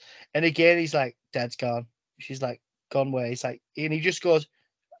answers, and again he's like, Dad's gone. She's like, gone where? He's like, and he just goes,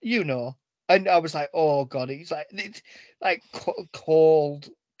 and I was like, oh God, he's like, it's like cold,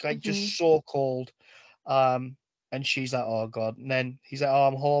 like Mhm. just so cold. Um, and she's like, oh God, and then he's like, oh,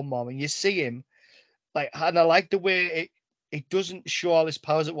 I'm home, mom, and you see him like, and I like the way it doesn't show all his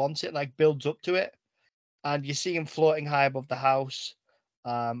powers at once. It like builds up to it, and you see him floating high above the house,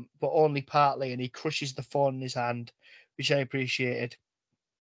 but only partly, and he crushes the phone in his hand, which I appreciated.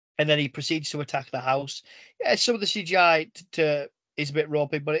 And then he proceeds to attack the house. Yeah, some of the CGI is a bit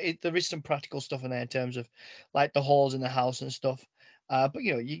ropey, but there is some practical stuff in there in terms of like the holes in the house and stuff. But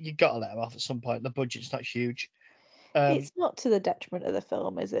you got to let him off at some point. The budget's not huge. Um, It's not to the detriment of the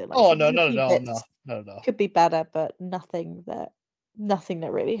film, is it? Like I oh said, no, there's a not at few all, no, bits not at all. could be better, but nothing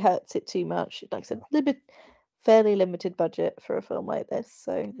that really hurts it too much. Like I said, fairly limited budget for a film like this,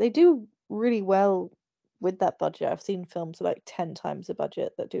 so they do really well with that budget. I've seen films with like 10 times the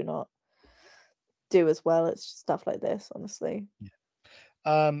budget that do not do as well as stuff like this, honestly.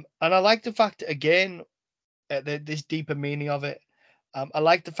 And I like the fact that, again, this deeper meaning of it. I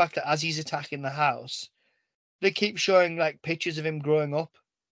like the fact that as he's attacking the house, they keep showing like pictures of him growing up.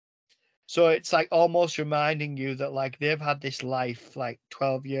 So it's like almost reminding you that like they've had this life like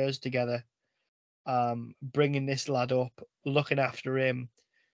 12 years together, bringing this lad up, looking after him,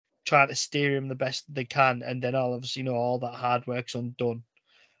 trying to steer him the best they can, and then all of us, all that hard work's undone.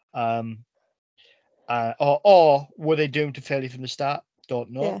 Um, or were they doomed to failure from the start?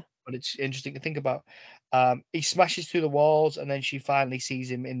 Don't know, Yeah. but it's interesting to think about. He smashes through the walls, and then she finally sees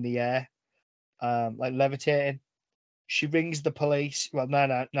him in the air, like levitating. She rings the police, well,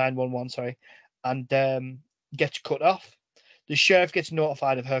 911, sorry, and gets cut off. The sheriff gets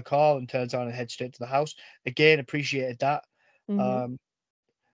notified of her call and turns around and heads straight to the house. Again, appreciated that. Mhm. Um,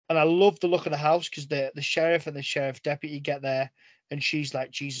 and I love the look of the house because the sheriff and the sheriff deputy get there, and she's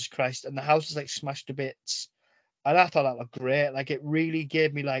like, Jesus Christ, and the house is like smashed to bits. And I thought that looked great. Like it really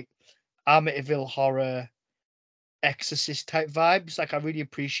gave me like Amityville horror, Exorcist type vibes. Like I really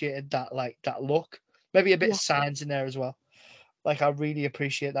appreciated that, like that look. Maybe a bit of Yeah. signs in there as well. Like I really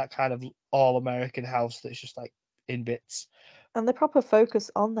appreciate that kind of all American house that's just like in bits. And the proper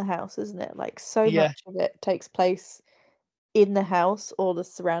focus on the house, isn't it? Like so Yeah, much of it takes place in the house or the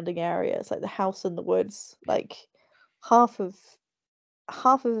surrounding areas, like the house and the woods. Like half of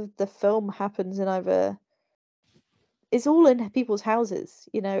half of the film happens in either it's all in people's houses,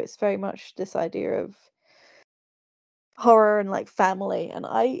 you know, it's very much this idea of horror and like family, and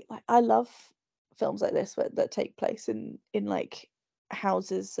I love films like this that take place in like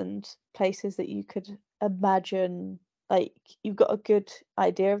houses and places that you could imagine, like you've got a good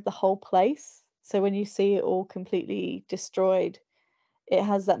idea of the whole place, so when you see it all completely destroyed, it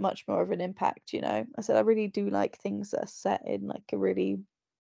has that much more of an impact, you know. I said I really do like things that are set in like a really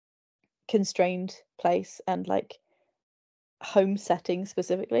constrained place and like home setting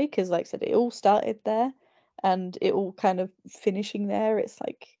specifically, because like I said, it all started there and it all kind of finishing there. It's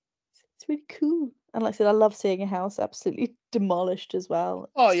like it's really cool. And like I said, I love seeing a house absolutely demolished as well.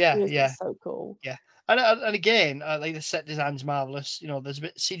 Oh Just yeah, always yeah, looks so cool. yeah. And again, like the set design's marvelous. You know, there's a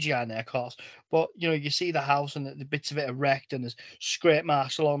bit of CGI in there, of course, but you know, you see the house and the bits of it are wrecked, and there's scrape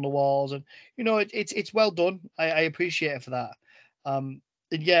marks along the walls, and you know, it's well done. I appreciate it for that. And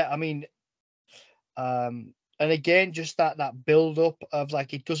yeah, I mean, and again, just that build up of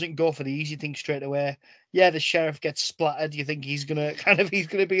like it doesn't go for the easy thing straight away. Yeah, the sheriff gets splattered. You think he's gonna he's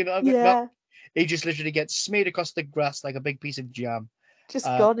gonna be no, Yeah, he just literally gets smeared across the grass like a big piece of jam. just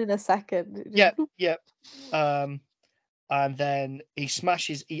Uh, gone in a second. It just yeah, yeah. Um, and then he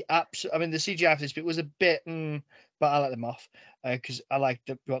smashes. I mean, the CGI for this bit was a bit, but I let them off because I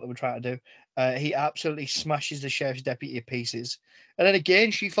liked what they were trying to do. He absolutely smashes the sheriff's deputy to pieces, and then again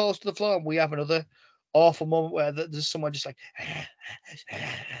she falls to the floor, and we have another awful moment where there's someone just like,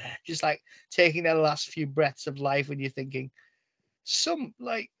 just like taking their last few breaths of life, and you're thinking, some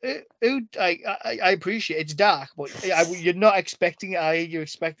like who I appreciate it's dark, but you're not expecting it. You're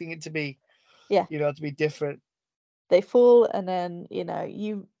expecting it to be, yeah, to be different. they fall, and then you know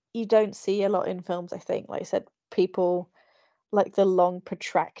you don't see a lot in films. I think, like I said, people like the long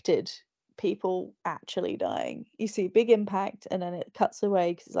protracted people actually dying. You see big impact and then it cuts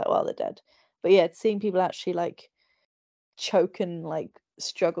away because it's like, well, they're dead. But yeah, seeing people actually like choke and like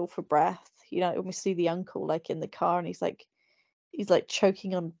struggle for breath. You know, when we see the uncle like in the car and he's like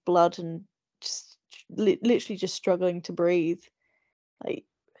choking on blood and just literally just struggling to breathe. Like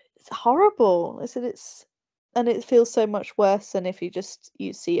it's horrible. I said it's and it feels so much worse than if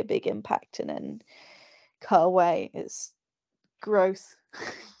you see a big impact and then cut away. It's gross.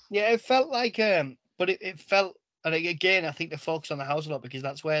 Yeah, it felt like but it felt, and again I think they focus on the house a lot because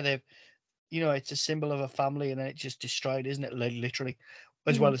that's where they've, it's a symbol of a family, and then it's just destroyed, isn't it? Literally,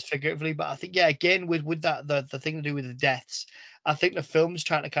 as Mhm. well as figuratively. But I think, yeah, again with that the thing to do with the deaths, I think the film's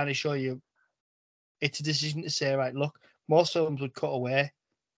trying to kind of show you it's a decision to say, right, look, most films would cut away,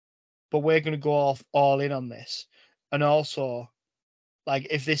 but we're going to go off all in on this, and also like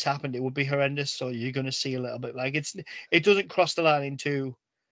if this happened, it would be horrendous. So you're going to see a little bit like it doesn't cross the line into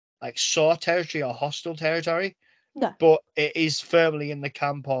like Saw territory or hostile territory, No. but it is firmly in the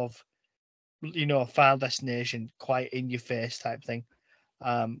camp of Final Destination, quite in your face type thing.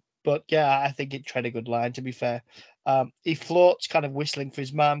 But yeah, I think it tread a good line. To be fair, he floats, kind of whistling for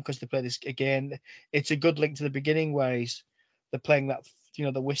his mum because they play this again. It's a good link to the beginning where they're playing that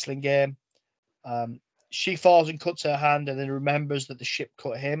the whistling game. Um, she falls and cuts her hand, and then remembers that the ship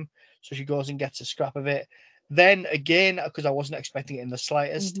cut him, so she goes and gets a scrap of it. Then again, because I wasn't expecting it in the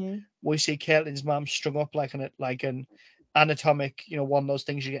slightest, Mhm. we see Caitlin's mum strung up like an anatomic, one of those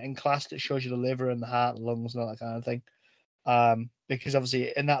things you get in class that shows you the liver and the heart and lungs and all that kind of thing. Because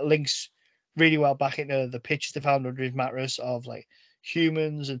obviously, and that links really well back into the pictures they found under his mattress of like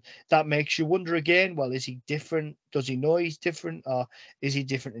humans, and that makes you wonder again. Well, is he different? Does he know he's different, or is he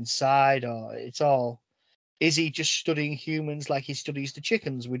different inside? Or it's all. Is he just studying humans like he studies the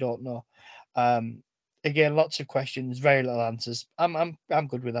chickens? We don't know. Um, Again, lots of questions, very little answers. I'm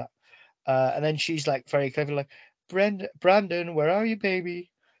good with that. And then she's like very clever, like Brandon, where are you,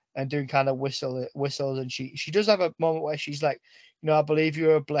 baby? And doing kind of whistles, and she does have a moment where she's like, I believe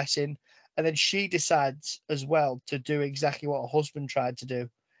you're a blessing. And then she decides as well to do exactly what her husband tried to do.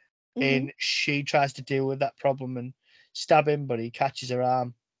 Mhm. And she tries to deal with that problem and stab him, but he catches her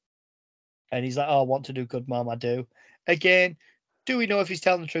arm, and he's like, "Oh, I want to do good, mom. I do." Again, do we know if he's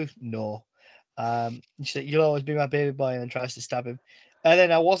telling the truth? No. And she's like, "You'll always be my baby boy," and then tries to stab him. And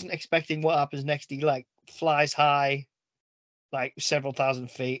then I wasn't expecting what happens next. He like flies high, like several thousand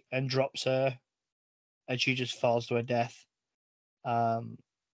feet, and drops her, and she just falls to her death. Um,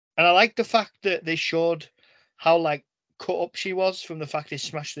 and I like the fact that they showed how like cut up she was from the fact they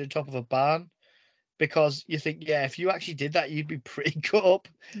smashed through the top of a barn. Because you think, yeah, if you actually did that, you'd be pretty cut up.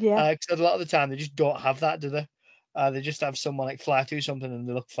 Yeah. Because a lot of the time they just don't have that, do they? They just have someone like fly through something and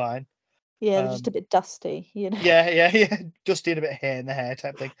they look fine. Yeah, they're just a Um, bit dusty, you know? yeah, yeah, yeah, dusty and a bit of hair in the hair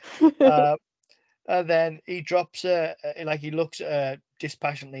type thing. Uh, And then he drops her, like he looks at her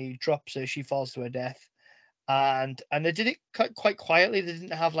dispassionately, he drops her, she falls to her death. And they did it quite quietly. They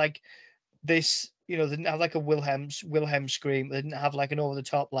didn't have like this, they didn't have like a Wilhelm scream. They didn't have like an over the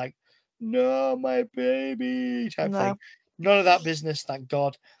top like, no, my baby type thing. No. None of that business, thank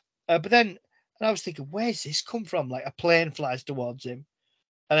God. But then, and I was thinking, where's this come from? Like a plane flies towards him,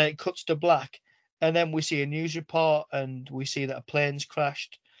 and then it cuts to black, and then we see a news report, and we see that a plane's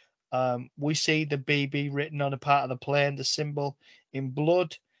crashed. We see the BB written on a part of the plane, the symbol in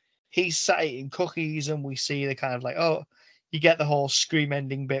blood. He's sat eating cookies, and we see the kind of like, oh, you get the whole scream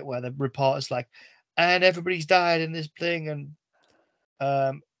ending bit where the reporter's like, and everybody's died in this thing, and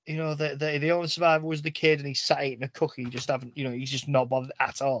the only survivor was the kid, and he sat eating a cookie, just having, he's just not bothered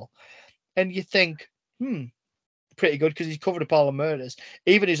at all. And you think, pretty good because he's covered up all the murders.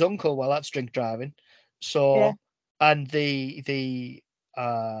 Even his uncle, well, that's drink driving. Yeah. So, and the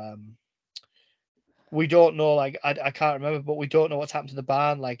we don't know. Like I can't remember, but we don't know what's happened to the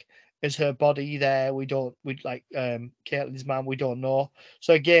barn. Like, is her body there? We don't. We like Caitlin's man. We don't know.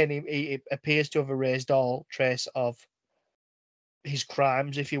 So again, he appears to have erased all trace of his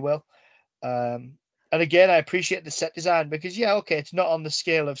crimes, if you will. And again, I appreciate the set design because yeah, okay, it's not on the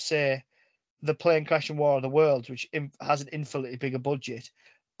scale of say the plane crash in War of the Worlds, which has an infinitely bigger budget.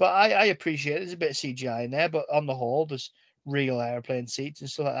 But I appreciate there's a bit of CGI in there, but on the whole, there's real airplane seats and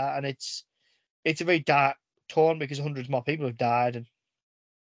stuff like that, and it's a very dark tone because hundreds more people have died.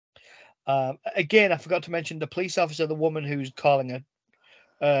 And again, I forgot to mention the police officer, the woman who's calling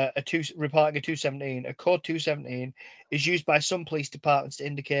reporting a 217, a code 217 is used by some police departments to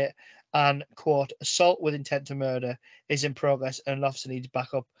indicate an quote assault with intent to murder is in progress and an officer needs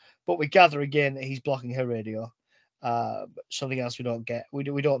backup. But we gather again that he's blocking her radio. Something else we don't get. We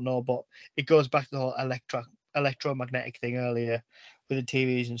don't know, but it goes back to the whole electromagnetic thing earlier with the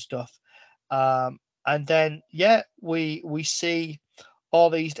TVs and stuff. And then yeah, we see all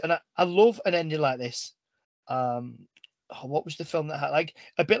these, and I love an ending like this. What was the film that had like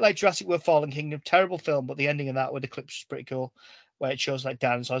a bit like Jurassic World Fallen Kingdom? Terrible film, but the ending of that with the clips is pretty cool, where it shows like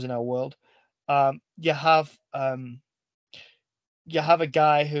dinosaurs in our world. You have a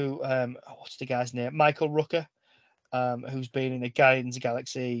guy who what's the guy's name? Michael Rooker, who's been in the Guardians of the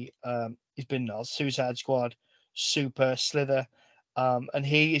Galaxy. He's been in Suicide Squad, Super Slither, and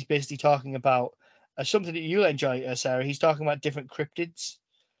he is basically talking about something that you'll enjoy, Sarah. He's talking about different cryptids,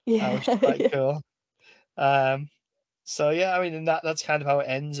 Yeah. which is quite Yeah. cool. Um, So yeah, I mean, and that's kind of how it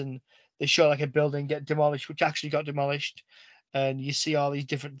ends. And they show like a building get demolished, which actually got demolished, and you see all these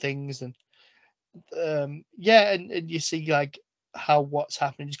different things, and yeah, and you see like how what's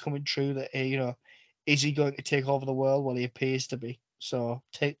happening is coming true. That is he going to take over the world? Well, he appears to be. So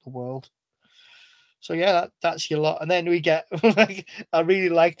take the world. So yeah, that's your lot. And then we get like I really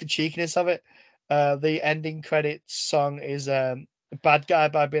like the cheekiness of it. The ending credits song is "Bad Guy"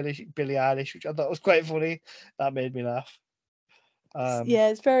 by Billie Eilish, which I thought was quite funny. That made me laugh. Yeah,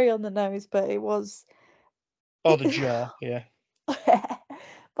 it's very on the nose, but it was Oh, it the jaw, yeah. but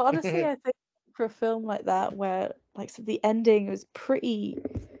honestly, I think for a film like that where, like I said, the ending was pretty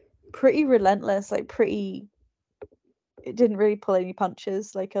relentless, like pretty it didn't really pull any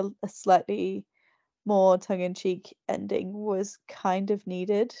punches, like a slightly more tongue-in-cheek ending was kind of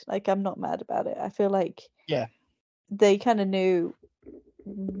needed. Like, I'm not mad about it. I feel like Yeah, they kinda knew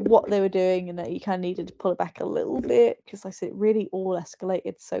what they were doing and that you kinda needed to pull it back a little bit because, like I said, it really all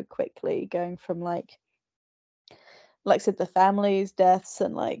escalated so quickly, going from, like I said, the families' deaths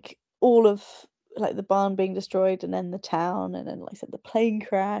and, like, all of like, the barn being destroyed and then the town and then, like I said, the plane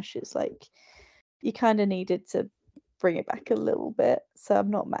crash. It's like you kinda needed to bring it back a little bit, so I'm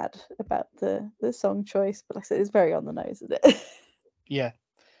not mad about the song choice, but like I said, it's very on the nose, isn't it? yeah,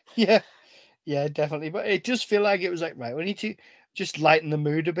 yeah, yeah, definitely. But it does feel like it was like, right, we need to just lighten the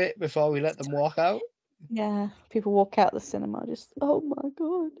mood a bit before we let them walk out. Yeah, people walk out the cinema just, "Oh my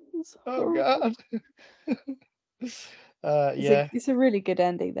god, it's Oh horrible." God. It's a Yeah, it's a really good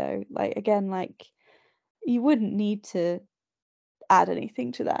ending though. Like, again, like, you wouldn't need to add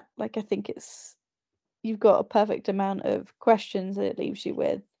anything to that. Like, I think it's you've got a perfect amount of questions that it leaves you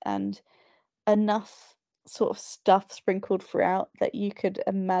with and enough sort of stuff sprinkled throughout that you could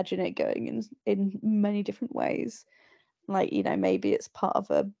imagine it going in many different ways. Like, maybe it's part of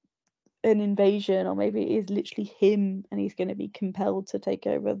an invasion, or maybe it is literally him and he's gonna be compelled to take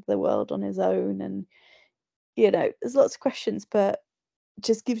over the world on his own, and, there's lots of questions, but it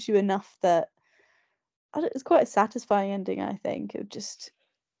just gives you enough that I don't it's quite a satisfying ending, I think. It just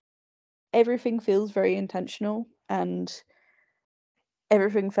everything feels very intentional, and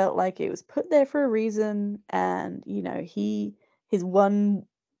everything felt like it was put there for a reason, and, his one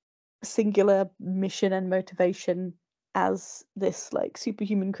singular mission and motivation as this like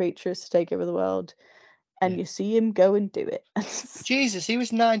superhuman creature is to take over the world, and Yeah. you see him go and do it. Jesus, he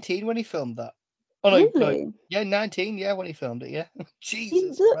was 19 when he filmed that. Oh no, no, Really? yeah, 19, yeah, when he filmed it, yeah. He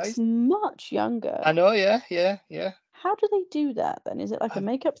Jesus looks Christ. much I younger. know, yeah, yeah, yeah. How do they do that then? Is it like a I've,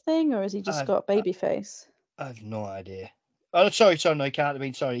 makeup thing, or has he just I've, got I- baby face? I've no idea. Oh, sorry, no, he can't have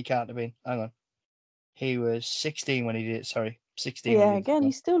been. Sorry, he can't have been. Hang on. He was 16 when he did it. Sorry, 16 when he Yeah, did the again,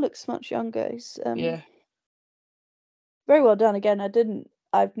 he film. still looks much younger. He's Yeah, very well done. Again,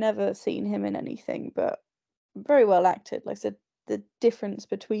 I've never seen him in anything, but very well acted. Like I said, the difference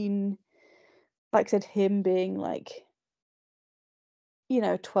between, like I said, him being like,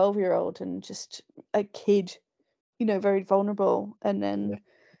 12-year-old and just a kid, very vulnerable, and yeah, then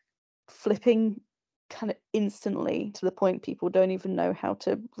flipping kind of instantly to the point people don't even know how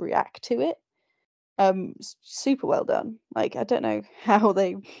to react to it. Super well done. Like, I don't know how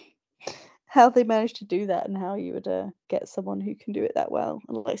they managed to do that and how you would get someone who can do it that well.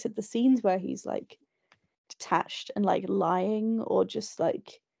 And like I said, the scenes where he's like detached and like lying or just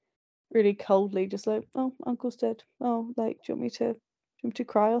like really coldly, just like, oh, uncle's dead. Oh, like, do you want me to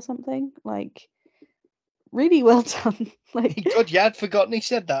cry or something? Like, really well done. Like, God, yeah, I'd forgotten he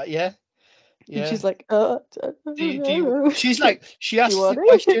said that. Yeah, and yeah. she's like, Do you? She's like, like, she do you asks the want it?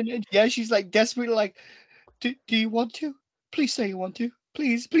 question, and yeah, she's like desperately like, do you want to? Please say you want to.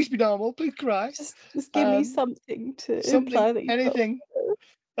 Please be normal. Please cry. Just give me Um, something to something, imply that you felt anything. better.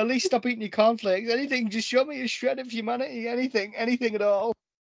 At least stop eating your cornflakes. Anything. Just show me a shred of humanity. Anything at all.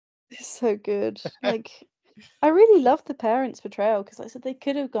 It's so good. Like, I really love the parents' portrayal because, like I said, they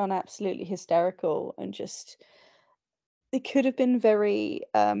could have gone absolutely hysterical and just they could have been very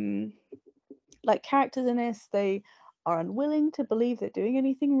like characters in this. They are unwilling to believe they're doing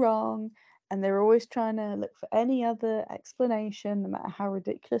anything wrong, and they're always trying to look for any other explanation, no matter how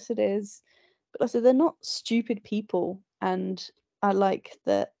ridiculous it is. But also, they're not stupid people, and I like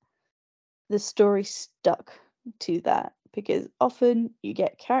that the story stuck to that because often you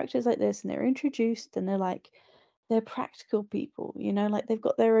get characters like this and they're introduced and they're practical people, like they've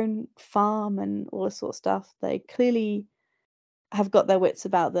got their own farm and all this sort of stuff. They clearly have got their wits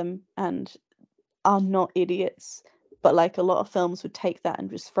about them and are not idiots. But like a lot of films would take that and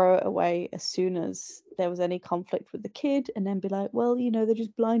just throw it away as soon as there was any conflict with the kid and then be like, well, they're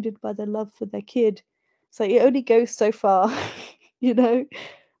just blinded by their love for their kid. So it only goes so far, you know,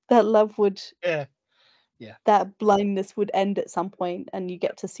 that love would Yeah, yeah, that blindness would end at some point, and you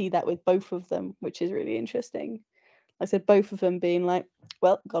get to see that with both of them, which is really interesting. Like I said, both of them being like,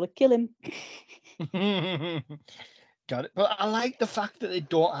 "Well, gotta kill him." yeah. Got it. But I like the fact that they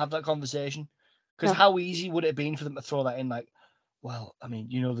don't have that conversation. Because No, how easy would it have been for them to throw that in? Like, well, I mean,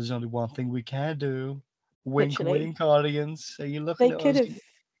 there's only one thing we can do. Wink, literally, wink, audience. Are you looking they at could us? have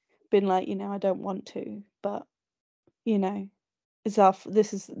been like, I don't want to, but you know,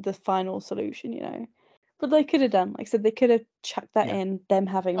 this is the final solution. But they could have done, like I said, they could have chucked that Yeah. in, them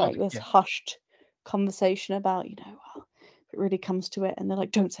having Oh, like this yeah. hushed conversation about, well, if it really comes to it, and they're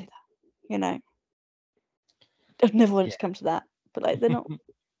like, "Don't say that," I'd never want it Yeah. to come to that. But like, they're not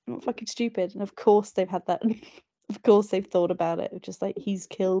fucking stupid, and of course they've had that. Of course they've thought about it. Just like he's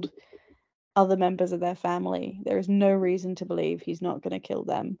killed other members of their family. There is no reason to believe he's not going to kill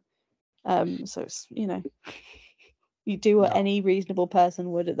them. So it's you do what No. any reasonable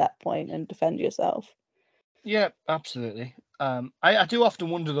person would at that point and defend yourself. Yeah, absolutely. I do often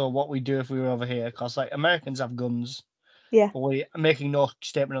wonder though what we'd do if we were over here, because like Americans have guns, Yeah, but we are making no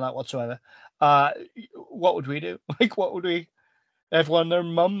statement of that whatsoever. What would we do? Like, what would we? Everyone, their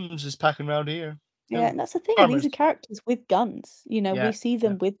mums is packing around here. yeah, Who? and that's the thing. These Farmers. are characters with guns. We Yeah, see yeah,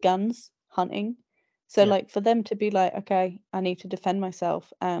 them with guns hunting. So yeah, like for them to be like, okay, I need to defend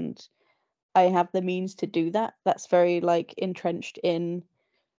myself and I have the means to do that. That's very like entrenched in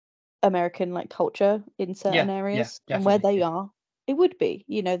American like culture in yeah, certain yeah, areas and where definitely. they Yeah, are. It would be,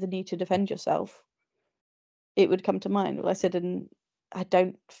 the need to yeah, defend yourself. It would come to mind. Well, I said, and I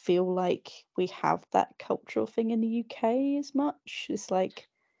don't feel like we have that cultural thing in the UK as much. It's like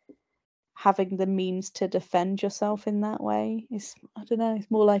having the means to defend yourself in that way. I don't know.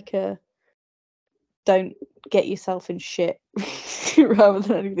 It's more like a don't get yourself in shit rather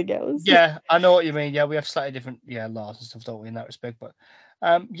than anything else. yeah. I know what you mean. Yeah, we have slightly different laws and stuff, don't we, in that respect? But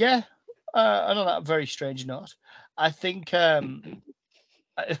yeah. I know that very strange note. I think um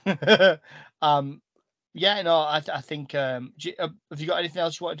yeah, no, I think have you got anything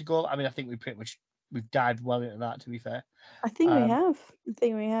else you wanted to go? I mean, I think we've dived well into that. To be fair, I think we um, have. I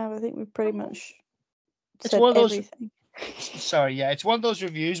think we have. I think we've pretty much it's said one of those. everything. Sorry, yeah, it's one of those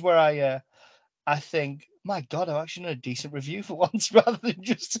reviews where I think My God, I've actually done a decent review for once rather than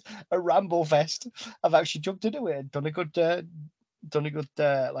just a ramble fest. I've actually jumped into it and done a good,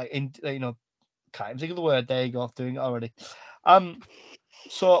 like, can't even think of the word. There you go, doing it already.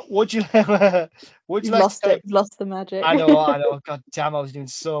 So would you, would you You've like to lost tell? it. You've lost the magic. I know. God damn, I was doing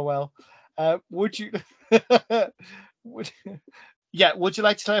so well. Would you, would, yeah, would you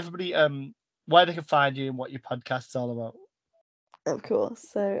like to tell everybody where they can find you and what your podcast's all about? Of course.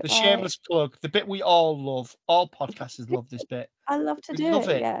 So The shameless plug, the bit we all love. All podcasters love this bit. I love to We do love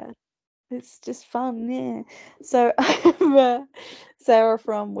it. it. Yeah. It's just fun, yeah. So I'm Sarah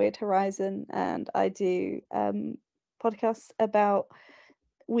from Weird Horizon, and I do podcasts about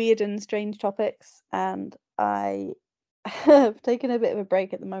weird and strange topics. And I have taken a bit of a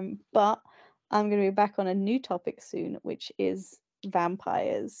break at the moment, but I'm going to be back on a new topic soon, which is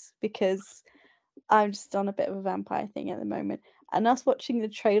vampires, because I'm just on a bit of a vampire thing at the moment. And us watching the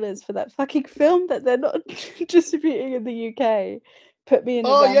trailers for that fucking film that they're not distributing in the UK put me in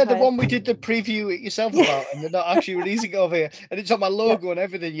the Oh yeah, the vampire. one we did the preview it yourself about, and they're not actually releasing it over here, and it's on my Yeah, logo and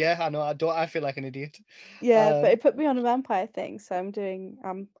everything. Yeah, I know. I feel like an idiot. yeah, but Um, it put me on a vampire thing. So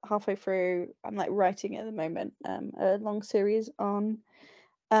I'm halfway through. I'm like writing at the moment a long series on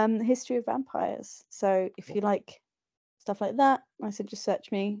the history of vampires. So if you like stuff like that, I said just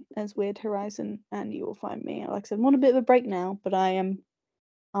search me as Weird Horizon and you will find me. Like I said, I'm on a bit of a break now, but I'm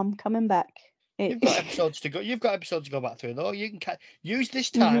coming back. It, you've got episodes to go. You've got episodes to go back through though. You can use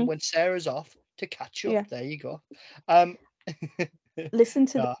this time hmm when Sarah's off to catch up. yeah. There you go. Um, Listen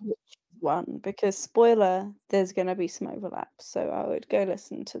to the no, Witches one because spoiler, there's gonna be some overlap. So I would go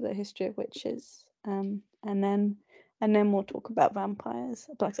listen to the history of witches, and then we'll talk about vampires.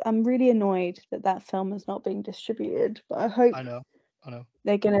 But like I said, I'm really annoyed that that film is not being distributed, but I I hope know. I know.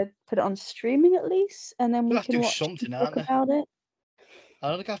 they're gonna put it on streaming at least, and then They'll we have to can do watch and something, talk aren't they? about it. I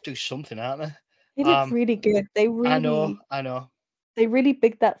know they have to do something, aren't they? They did really good. I know. I know. They really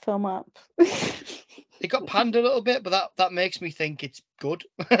bigged that film up. It got panned a little bit, but that makes me think it's good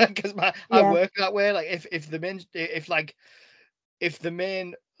because I Yeah, work that way. Like if the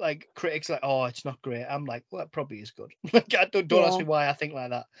main like critics like, oh, it's not great, I'm like, well, it probably is good. Like, don't ask yeah. me why I think like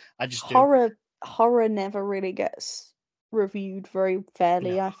that. I just do. Horror never really gets reviewed very No,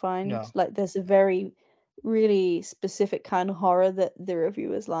 fairly, I find. no, Like there's a very really specific kind of horror that the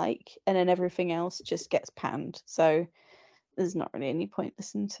reviewers like, and then everything else just gets panned. So there's not really any point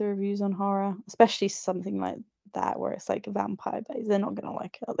listening to reviews on horror, especially something like that where it's like a vampire based. They're not gonna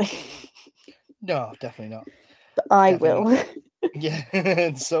like it, are they? no, definitely not. But I Definitely not. will. Yeah,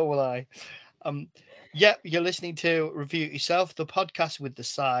 and so will I. Yeah, you're listening to Review It Yourself, the podcast with the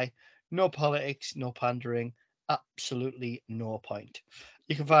sigh. No politics, no pandering, absolutely no point.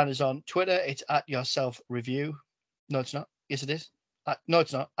 You can find us on Twitter. It's at yourself review. No, it's not. Yes, it is. No,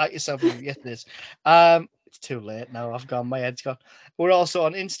 it's not. At yourself review. Yes, it is. It's too late now. I've gone. My head's gone. We're also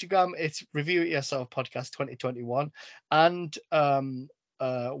on Instagram. It's Review It Yourself Podcast 2021, and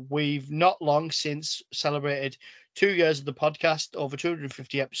we've not long since celebrated 2 years of the podcast, over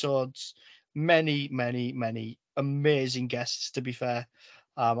 250 episodes, many, many, many amazing guests, to be fair.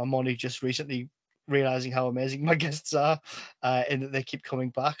 I'm only just recently realizing how amazing my guests are, in that they keep coming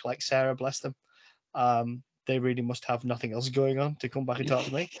back, like Sarah, bless them. They really must have nothing else going on to come back and talk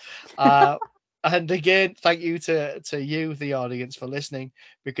to me. And again, thank you to you, the audience, for listening,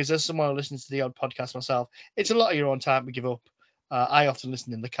 because as someone who listens to the odd podcast myself, it's a lot of your own time to give up. I often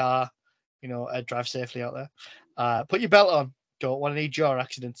listen in the car, drive safely out there. Put your belt on. Don't want any jaw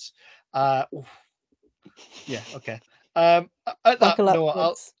accidents. Oof. Yeah, okay. At that, Buckle up, no,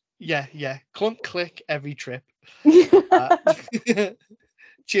 kids. yeah. Clunk, click every trip. Uh,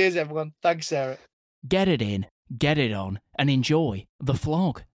 cheers, everyone. Thanks, Sarah. Get it in, get it on, and enjoy the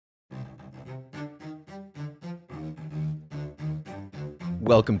flog.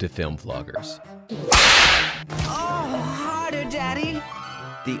 Welcome to Film Vloggers, Oh, harder, Daddy.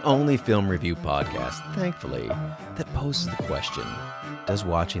 the only film review podcast, thankfully, that poses the question, does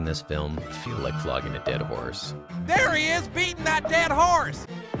watching this film feel like flogging a dead horse? There he is, beating that dead horse.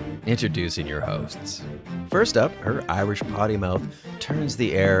 Introducing your hosts. First up, her Irish potty mouth turns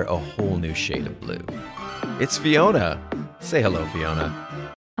the air a whole new shade of blue. It's Fiona. Say hello,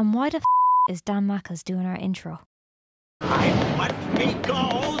 Fiona. And why the is Dan Mackers doing our intro? I want me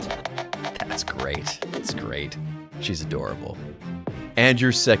gold. That's great. It's great. She's adorable. And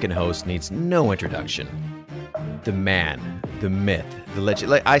your second host needs no introduction. The man, the myth, the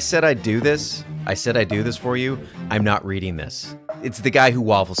legend. Like I said I'd do this. I said I'd do this for you. I'm not reading this. It's the guy who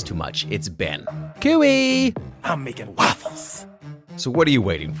waffles too much. It's Ben. Cooey! I'm making waffles. So what are you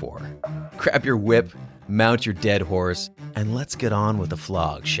waiting for? Grab your whip, mount your dead horse, and let's get on with the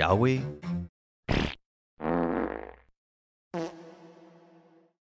flog, shall we?